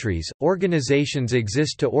countries, organizations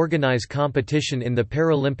exist to organize competition in the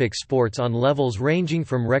Paralympic sports on levels ranging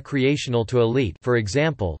from recreational to elite, for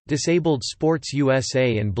example, Disabled Sports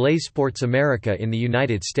USA and Blaze Sports America in the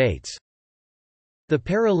United States. The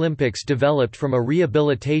Paralympics developed from a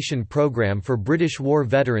rehabilitation program for British war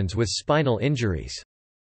veterans with spinal injuries.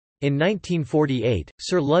 In 1948,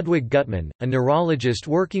 Sir Ludwig Guttmann, a neurologist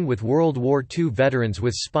working with World War II veterans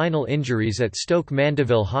with spinal injuries at Stoke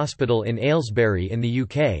Mandeville Hospital in Aylesbury in the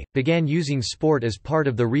UK, began using sport as part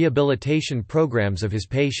of the rehabilitation programs of his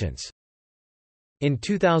patients. In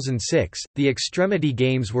 2006, the Extremity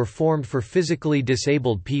Games were formed for physically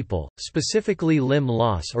disabled people, specifically limb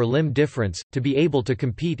loss or limb difference, to be able to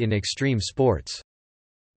compete in extreme sports.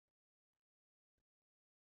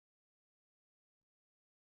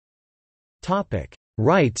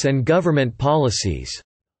 Rights and government policies.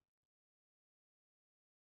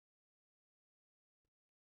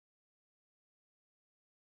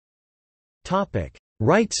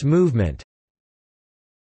 Rights movement.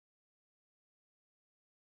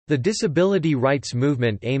 The disability rights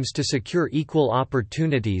movement aims to secure equal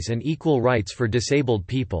opportunities and equal rights for disabled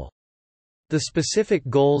people. The specific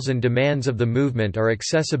goals and demands of the movement are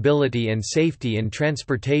accessibility and safety in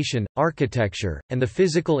transportation, architecture, and the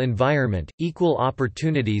physical environment, equal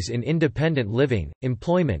opportunities in independent living,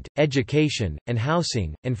 employment, education, and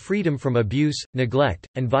housing, and freedom from abuse, neglect,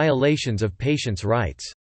 and violations of patients'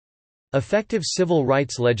 rights. Effective civil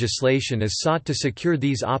rights legislation is sought to secure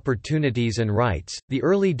these opportunities and rights. The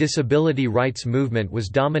early disability rights movement was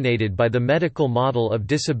dominated by the medical model of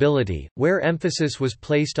disability, where emphasis was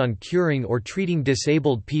placed on curing or treating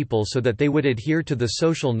disabled people so that they would adhere to the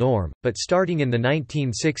social norm, but starting in the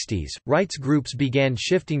 1960s, rights groups began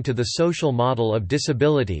shifting to the social model of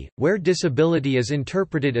disability, where disability is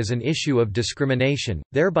interpreted as an issue of discrimination,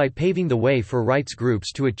 thereby paving the way for rights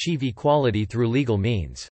groups to achieve equality through legal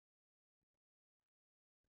means.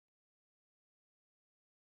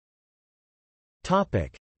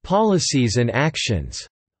 Policies and actions.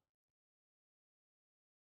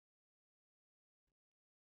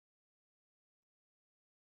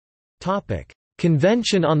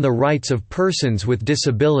 Convention on the Rights of Persons with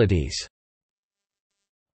Disabilities.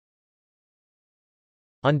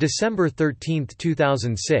 On December 13,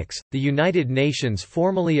 2006, the United Nations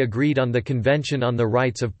formally agreed on the Convention on the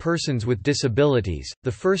Rights of Persons with Disabilities,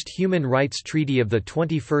 the first human rights treaty of the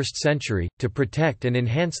 21st century, to protect and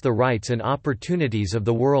enhance the rights and opportunities of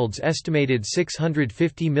the world's estimated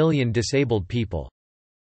 650 million disabled people.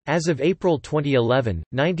 As of April 2011,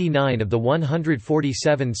 99 of the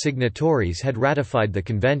 147 signatories had ratified the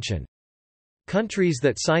convention. Countries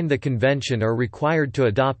that sign the convention are required to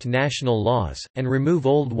adopt national laws, and remove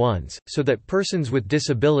old ones, so that persons with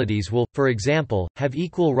disabilities will, for example, have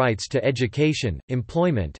equal rights to education,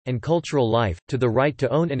 employment, and cultural life, to the right to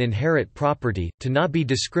own and inherit property, to not be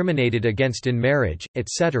discriminated against in marriage,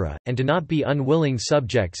 etc., and to not be unwilling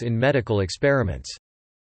subjects in medical experiments.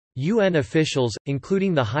 UN officials,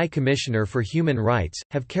 including the High Commissioner for Human Rights,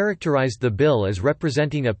 have characterized the bill as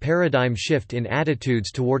representing a paradigm shift in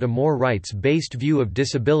attitudes toward a more rights-based view of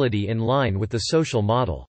disability in line with the social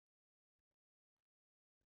model.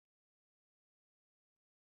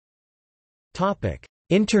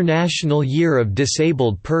 International Year of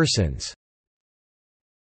Disabled Persons.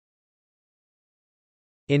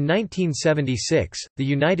 In 1976, the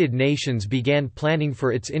United Nations began planning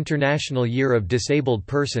for its International Year of Disabled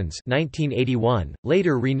Persons 1981,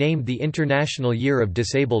 later renamed the International Year of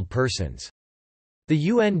Disabled Persons. The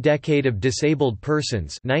UN Decade of Disabled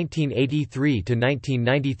Persons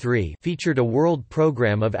 1983 featured a world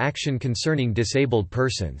program of action concerning disabled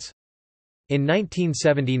persons. In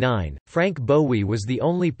 1979, Frank Bowie was the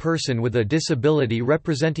only person with a disability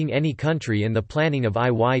representing any country in the planning of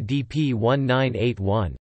IYDP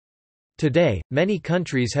 1981. Today, many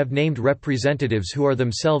countries have named representatives who are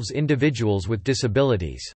themselves individuals with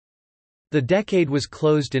disabilities. The decade was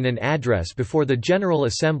closed in an address before the General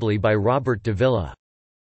Assembly by Robert de Villa.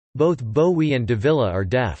 Both Bowie and de Villa are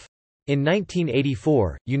deaf. In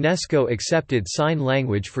 1984, UNESCO accepted sign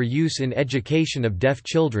language for use in education of deaf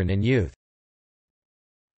children and youth.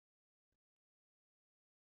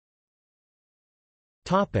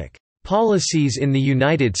 Policies in the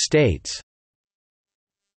United States.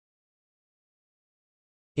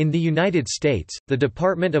 In the United States, the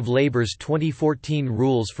Department of Labor's 2014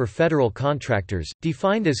 rules for federal contractors,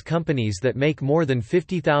 defined as companies that make more than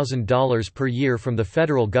 $50,000 per year from the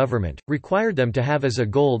federal government, required them to have as a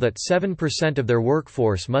goal that 7% of their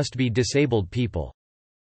workforce must be disabled people.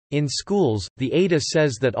 In schools, the ADA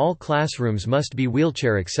says that all classrooms must be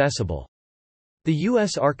wheelchair accessible. The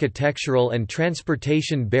U.S. Architectural and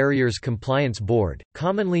Transportation Barriers Compliance Board,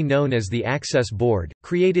 commonly known as the Access Board,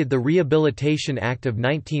 created the Rehabilitation Act of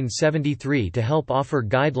 1973 to help offer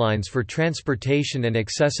guidelines for transportation and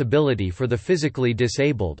accessibility for the physically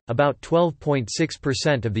disabled. About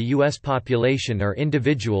 12.6% of the U.S. population are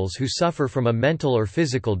individuals who suffer from a mental or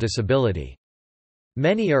physical disability.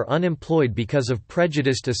 Many are unemployed because of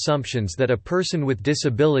prejudiced assumptions that a person with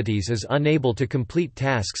disabilities is unable to complete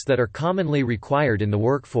tasks that are commonly required in the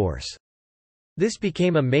workforce. This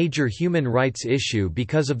became a major human rights issue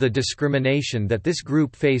because of the discrimination that this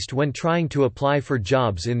group faced when trying to apply for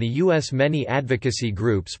jobs in the U.S. Many advocacy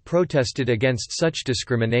groups protested against such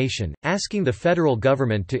discrimination, asking the federal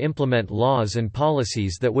government to implement laws and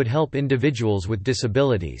policies that would help individuals with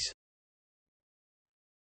disabilities.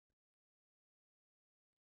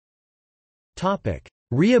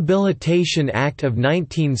 Rehabilitation Act of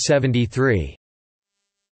 1973.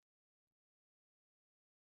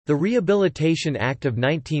 The Rehabilitation Act of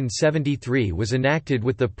 1973 was enacted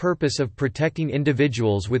with the purpose of protecting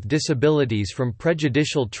individuals with disabilities from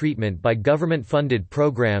prejudicial treatment by government-funded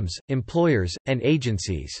programs, employers, and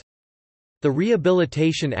agencies. The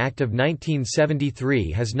Rehabilitation Act of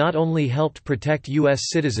 1973 has not only helped protect U.S.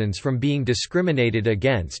 citizens from being discriminated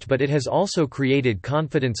against, but it has also created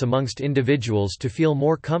confidence amongst individuals to feel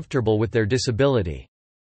more comfortable with their disability.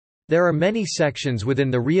 There are many sections within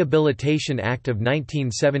the Rehabilitation Act of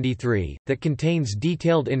 1973, that contains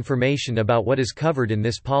detailed information about what is covered in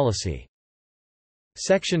this policy.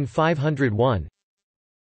 Section 501.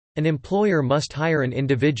 An employer must hire an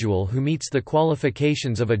individual who meets the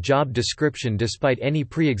qualifications of a job description despite any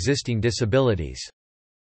pre-existing disabilities.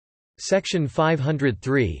 Section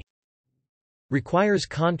 503. Requires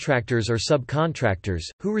contractors or subcontractors,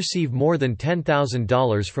 who receive more than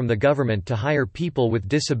 $10,000 from the government to hire people with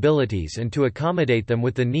disabilities and to accommodate them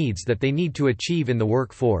with the needs that they need to achieve in the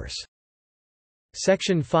workforce.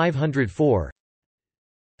 Section 504.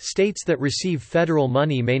 States that receive federal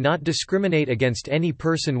money may not discriminate against any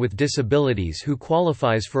person with disabilities who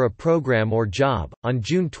qualifies for a program or job. On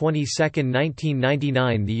June 22,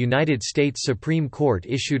 1999, the United States Supreme Court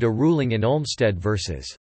issued a ruling in Olmstead v.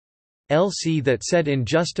 LC that said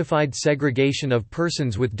unjustified segregation of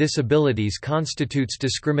persons with disabilities constitutes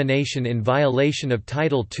discrimination in violation of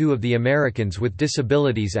Title II of the Americans with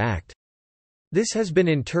Disabilities Act. This has been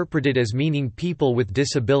interpreted as meaning people with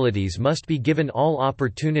disabilities must be given all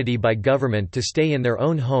opportunity by government to stay in their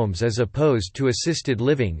own homes as opposed to assisted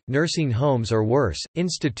living, nursing homes or worse,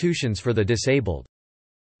 institutions for the disabled.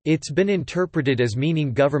 It's been interpreted as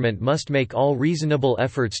meaning government must make all reasonable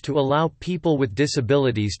efforts to allow people with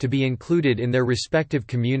disabilities to be included in their respective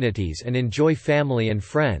communities and enjoy family and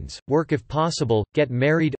friends, work if possible, get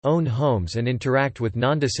married, own homes and interact with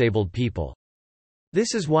non-disabled people.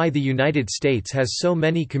 This is why the United States has so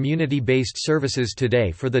many community-based services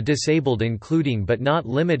today for the disabled, including but not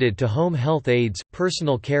limited to home health aides,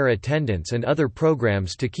 personal care attendants and other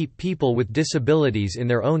programs to keep people with disabilities in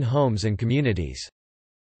their own homes and communities.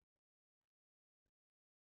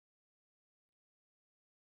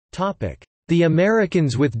 The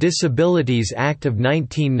Americans with Disabilities Act of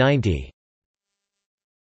 1990.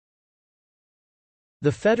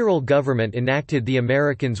 The federal government enacted the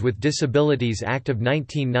Americans with Disabilities Act of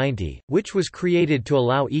 1990, which was created to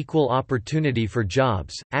allow equal opportunity for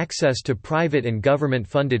jobs, access to private and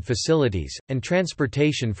government-funded facilities, and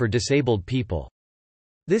transportation for disabled people.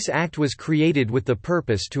 This act was created with the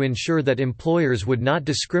purpose to ensure that employers would not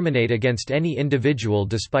discriminate against any individual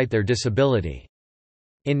despite their disability.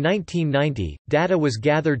 In 1990, data was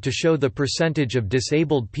gathered to show the percentage of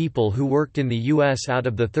disabled people who worked in the U.S. Out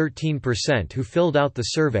of the 13% who filled out the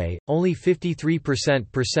survey, only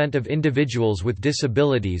 53% of individuals with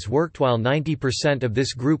disabilities worked, while 90% of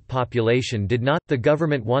this group population did not. The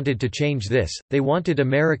government wanted to change this. They wanted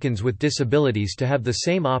Americans with disabilities to have the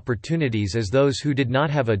same opportunities as those who did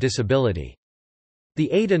not have a disability. The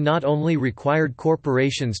ADA not only required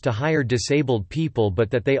corporations to hire disabled people but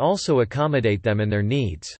that they also accommodate them and their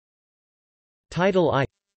needs. Title I.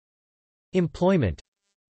 Employment.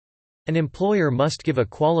 An employer must give a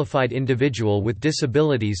qualified individual with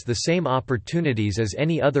disabilities the same opportunities as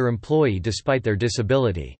any other employee despite their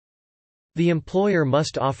disability. The employer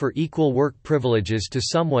must offer equal work privileges to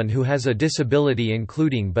someone who has a disability,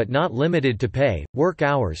 including but not limited to pay, work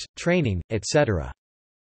hours, training, etc.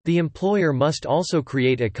 The employer must also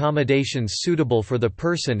create accommodations suitable for the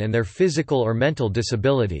person and their physical or mental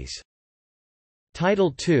disabilities.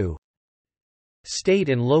 Title II. State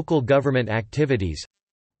and local government activities.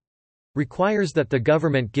 Requires that the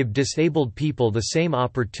government give disabled people the same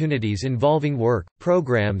opportunities involving work,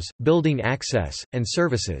 programs, building access, and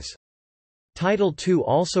services. Title II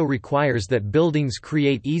also requires that buildings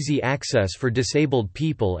create easy access for disabled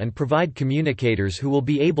people and provide communicators who will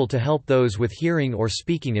be able to help those with hearing or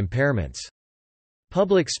speaking impairments.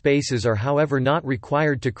 Public spaces are, however, not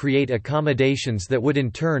required to create accommodations that would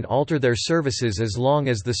in turn alter their services as long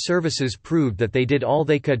as the services proved that they did all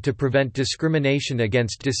they could to prevent discrimination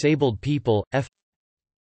against disabled people.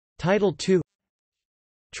 Title II.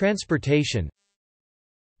 Transportation.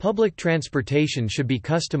 Public transportation should be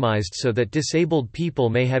customized so that disabled people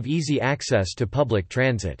may have easy access to public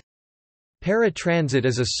transit. Paratransit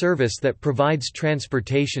is a service that provides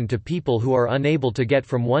transportation to people who are unable to get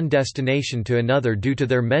from one destination to another due to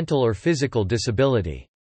their mental or physical disability.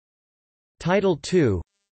 Title II.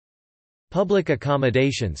 Public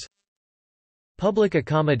accommodations. Public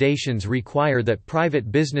accommodations require that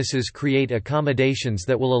private businesses create accommodations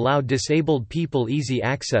that will allow disabled people easy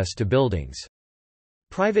access to buildings.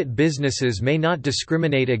 Private businesses may not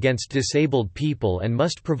discriminate against disabled people and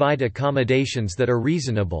must provide accommodations that are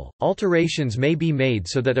reasonable. Alterations may be made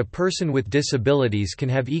so that a person with disabilities can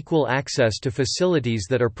have equal access to facilities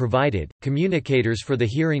that are provided, communicators for the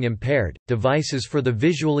hearing impaired, devices for the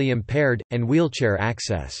visually impaired, and wheelchair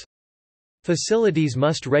access. Facilities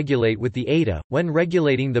must regulate with the ADA, when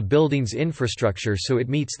regulating the building's infrastructure so it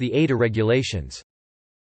meets the ADA regulations.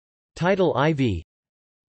 Title IV.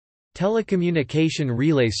 Telecommunication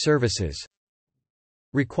relay services.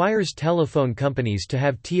 Requires telephone companies to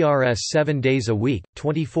have TRS 7 days a week,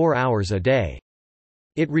 24 hours a day.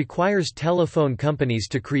 It requires telephone companies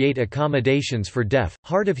to create accommodations for deaf,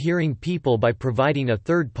 hard of hearing people by providing a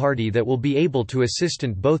third party that will be able to assist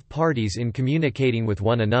both parties in communicating with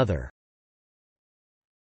one another.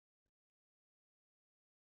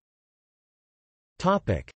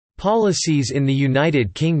 Topic: Policies in the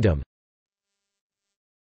United Kingdom.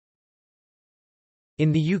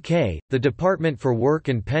 In the UK, the Department for Work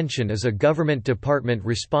and Pension is a government department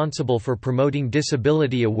responsible for promoting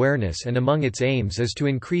disability awareness, and among its aims is to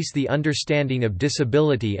increase the understanding of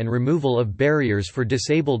disability and removal of barriers for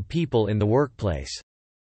disabled people in the workplace.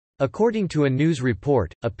 According to a news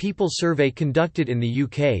report, a People survey conducted in the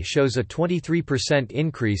UK shows a 23%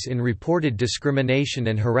 increase in reported discrimination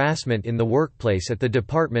and harassment in the workplace at the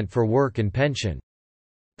Department for Work and Pension.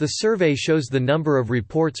 The survey shows the number of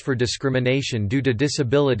reports for discrimination due to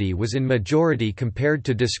disability was in majority compared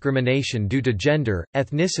to discrimination due to gender,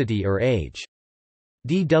 ethnicity or age.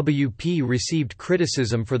 DWP received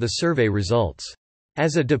criticism for the survey results.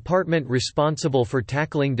 As a department responsible for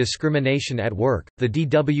tackling discrimination at work, the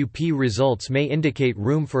DWP results may indicate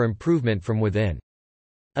room for improvement from within.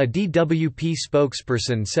 A DWP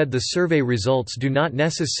spokesperson said the survey results do not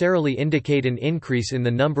necessarily indicate an increase in the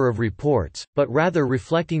number of reports, but rather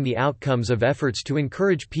reflecting the outcomes of efforts to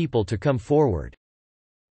encourage people to come forward.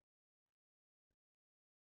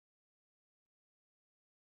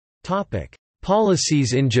 Topic: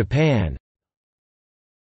 Policies in Japan.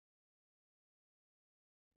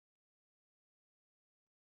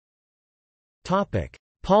 Topic: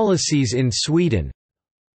 Policies in Sweden.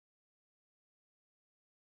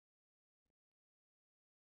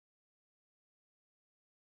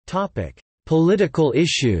 Topic: Political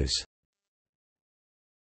issues.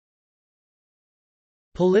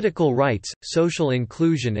 Political rights, social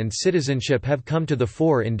inclusion and citizenship have come to the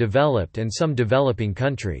fore in developed and some developing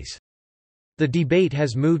countries. The debate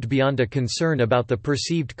has moved beyond a concern about the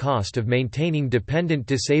perceived cost of maintaining dependent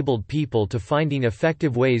disabled people to finding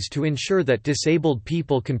effective ways to ensure that disabled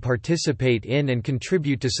people can participate in and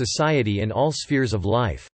contribute to society in all spheres of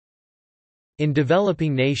life. In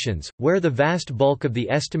developing nations, where the vast bulk of the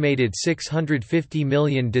estimated 650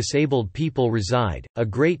 million disabled people reside, a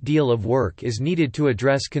great deal of work is needed to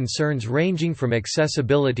address concerns ranging from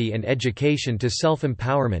accessibility and education to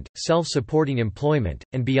self-empowerment, self-supporting employment,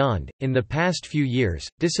 and beyond. In the past few years,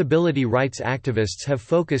 disability rights activists have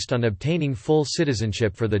focused on obtaining full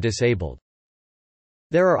citizenship for the disabled.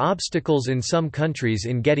 There are obstacles in some countries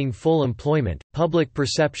in getting full employment. Public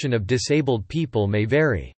perception of disabled people may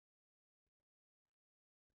vary.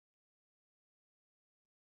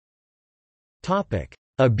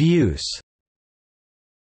 Abuse.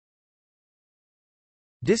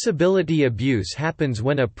 Disability abuse happens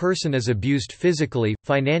when a person is abused physically,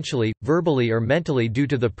 financially, verbally or mentally due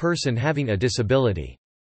to the person having a disability.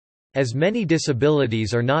 As many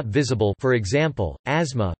disabilities are not visible, for example,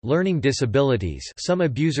 asthma, learning disabilities, some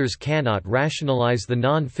abusers cannot rationalize the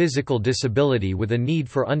non-physical disability with a need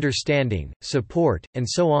for understanding, support, and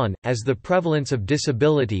so on. As the prevalence of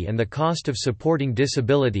disability and the cost of supporting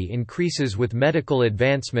disability increases with medical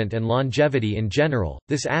advancement and longevity in general,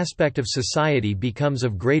 this aspect of society becomes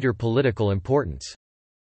of greater political importance.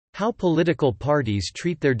 How political parties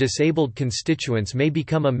treat their disabled constituents may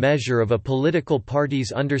become a measure of a political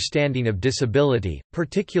party's understanding of disability,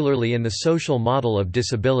 particularly in the social model of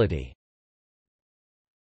disability.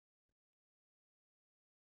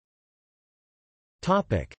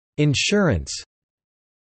 Insurance.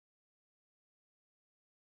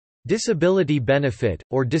 Disability benefit,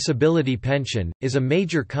 or disability pension, is a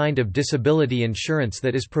major kind of disability insurance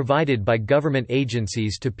that is provided by government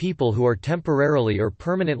agencies to people who are temporarily or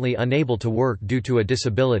permanently unable to work due to a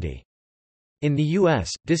disability. In the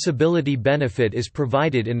U.S., disability benefit is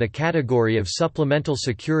provided in the category of supplemental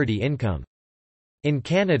security income. In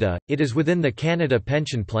Canada, it is within the Canada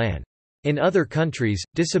Pension Plan. In other countries,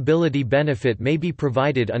 disability benefit may be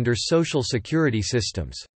provided under social security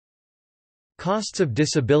systems. Costs of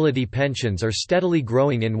disability pensions are steadily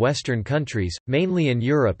growing in Western countries, mainly in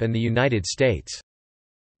Europe and the United States.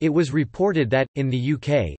 It was reported that, in the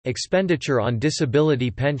UK, expenditure on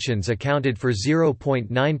disability pensions accounted for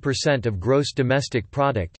 0.9% of gross domestic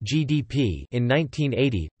product (GDP) in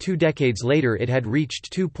 1980. 2 decades later it had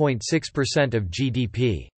reached 2.6% of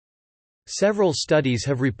GDP. Several studies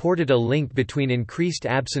have reported a link between increased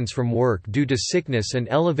absence from work due to sickness and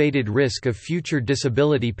elevated risk of future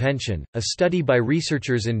disability pension. A study by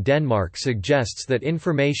researchers in Denmark suggests that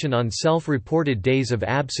information on self-reported days of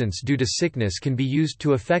absence due to sickness can be used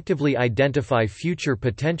to effectively identify future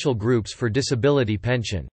potential groups for disability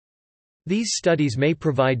pension. These studies may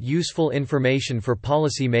provide useful information for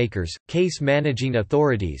policymakers, case-managing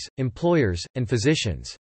authorities, employers, and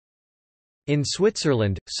physicians. In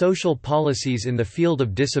Switzerland, social policies in the field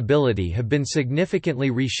of disability have been significantly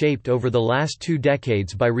reshaped over the last 2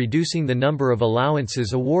 decades by reducing the number of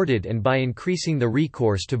allowances awarded and by increasing the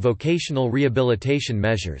recourse to vocational rehabilitation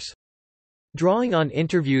measures. Drawing on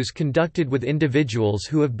interviews conducted with individuals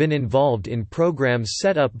who have been involved in programs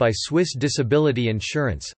set up by Swiss disability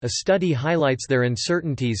insurance, a study highlights their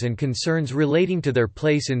uncertainties and concerns relating to their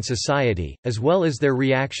place in society, as well as their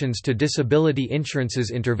reactions to disability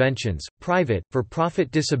insurance's interventions. Private,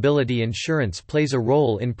 for-profit disability insurance plays a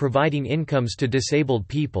role in providing incomes to disabled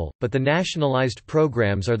people, but the nationalized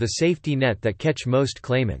programs are the safety net that catch most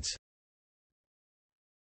claimants.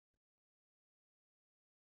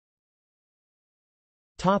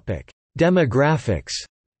 Demographics.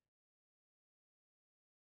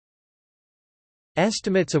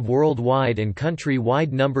 Estimates of worldwide and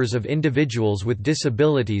country-wide numbers of individuals with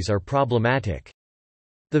disabilities are problematic.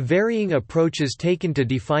 The varying approaches taken to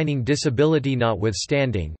defining disability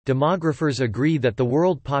notwithstanding, demographers agree that the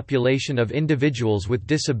world population of individuals with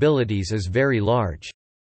disabilities is very large.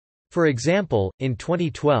 For example, in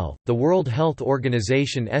 2012, the World Health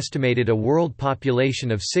Organization estimated a world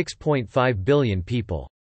population of 6.5 billion people.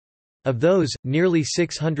 Of those, nearly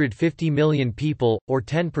 650 million people, or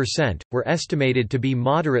 10%, were estimated to be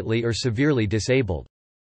moderately or severely disabled.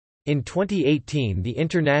 In 2018, the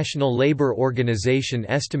International Labour Organization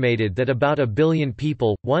estimated that about a billion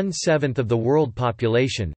people, 1/7 of the world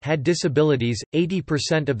population, had disabilities,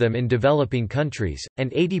 80% of them in developing countries, and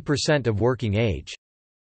 80% of working age.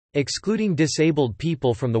 Excluding disabled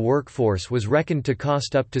people from the workforce was reckoned to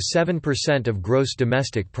cost up to 7% of gross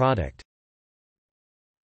domestic product.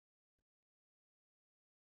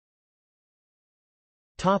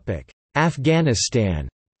 Afghanistan.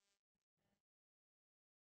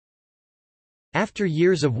 After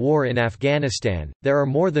years of war in Afghanistan, there are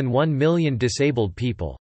more than 1 million disabled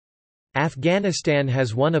people. Afghanistan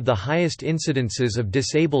has one of the highest incidences of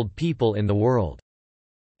disabled people in the world.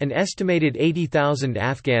 An estimated 80,000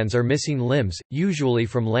 Afghans are missing limbs, usually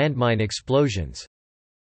from landmine explosions.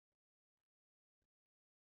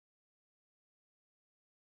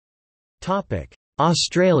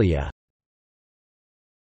 Australia.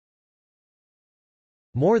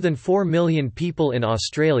 More than 4 million people in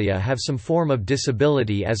Australia have some form of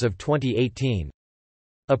disability as of 2018.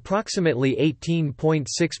 Approximately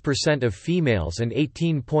 18.6% of females and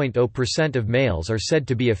 18.0% of males are said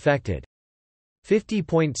to be affected.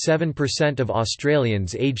 50.7% of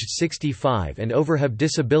Australians aged 65 and over have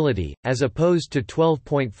disability, as opposed to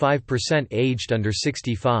 12.5% aged under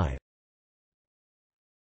 65.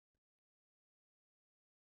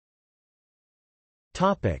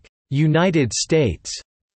 United States.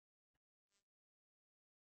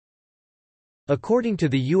 According to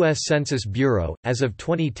the U.S. Census Bureau, as of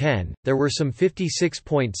 2010, there were some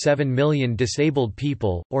 56.7 million disabled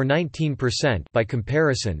people, or 19%. By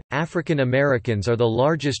comparison, African Americans are the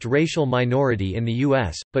largest racial minority in the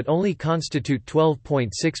U.S., but only constitute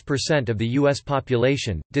 12.6% of the U.S.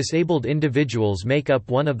 population. Disabled individuals make up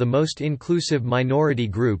one of the most inclusive minority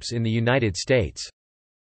groups in the United States.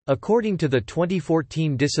 According to the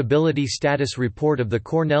 2014 Disability Status Report of the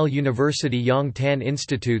Cornell University Young-Tan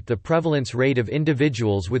Institute, the prevalence rate of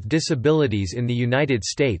individuals with disabilities in the United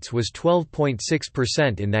States was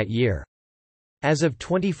 12.6% in that year. As of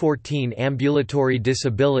 2014, ambulatory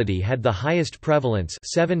disability had the highest prevalence,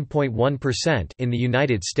 7.1%, in the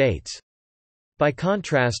United States. By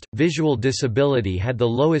contrast, visual disability had the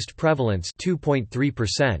lowest prevalence,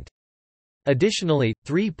 2.3%. Additionally,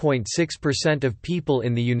 3.6% of people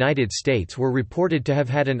in the United States were reported to have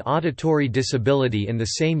had an auditory disability in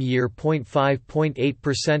the same year.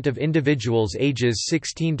 5.8% of individuals ages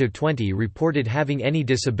 16 to 20 reported having any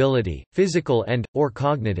disability, physical or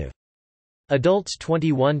cognitive. Adults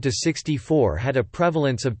 21 to 64 had a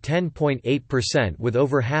prevalence of 10.8%, with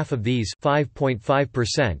over half of these,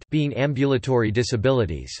 5.5%, being ambulatory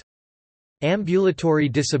disabilities. Ambulatory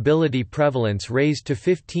disability prevalence raised to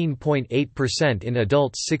 15.8% in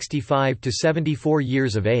adults 65 to 74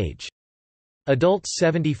 years of age. Adults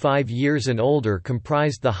 75 years and older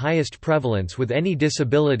comprised the highest prevalence with any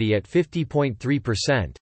disability at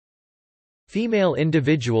 50.3%. Female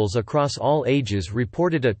individuals across all ages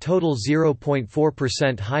reported a total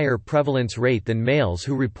 0.4% higher prevalence rate than males,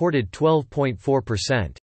 who reported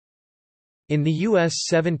 12.4%. In the U.S.,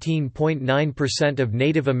 17.9% of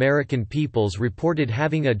Native American peoples reported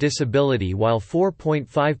having a disability, while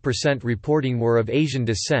 4.5% reporting were of Asian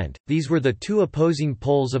descent. These were the two opposing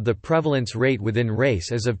poles of the prevalence rate within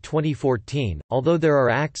race as of 2014. Although there are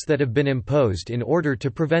acts that have been imposed in order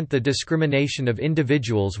to prevent the discrimination of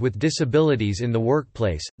individuals with disabilities in the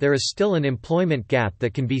workplace, there is still an employment gap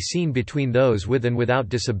that can be seen between those with and without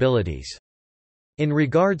disabilities. In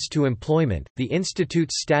regards to employment, the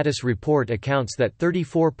Institute's status report accounts that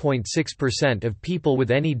 34.6% of people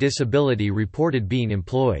with any disability reported being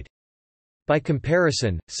employed. By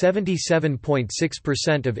comparison,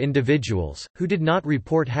 77.6% of individuals, who did not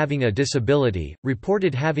report having a disability,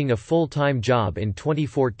 reported having a full-time job in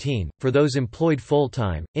 2014. For those employed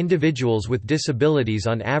full-time, individuals with disabilities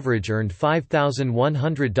on average earned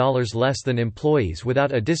 $5,100 less than employees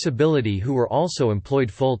without a disability who were also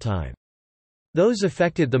employed full-time. Those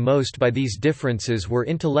affected the most by these differences were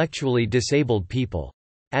intellectually disabled people.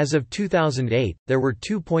 As of 2008, there were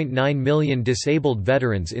 2.9 million disabled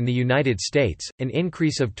veterans in the United States, an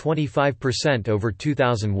increase of 25% over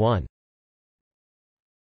 2001.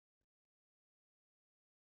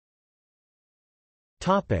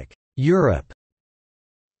 Europe.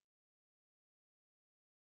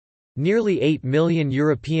 Nearly 8 million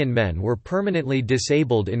European men were permanently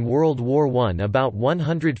disabled in World War I. About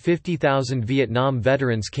 150,000 Vietnam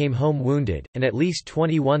veterans came home wounded, and at least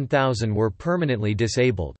 21,000 were permanently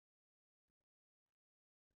disabled.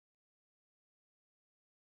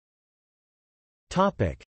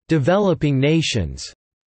 Developing nations.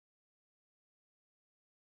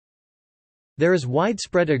 There is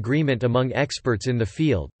widespread agreement among experts in the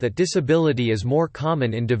field, that disability is more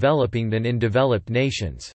common in developing than in developed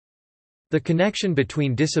nations. The connection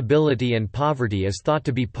between disability and poverty is thought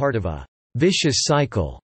to be part of a vicious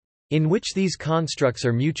cycle, in which these constructs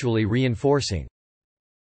are mutually reinforcing.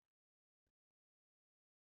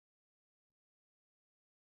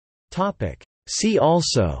 See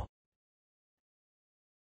also: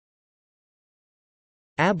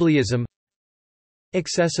 Ableism,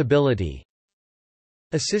 accessibility,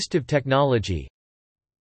 assistive technology,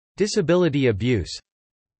 disability abuse,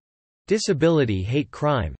 disability hate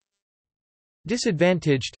crime,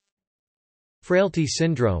 disadvantaged, frailty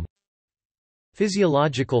syndrome,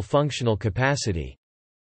 physiological functional capacity.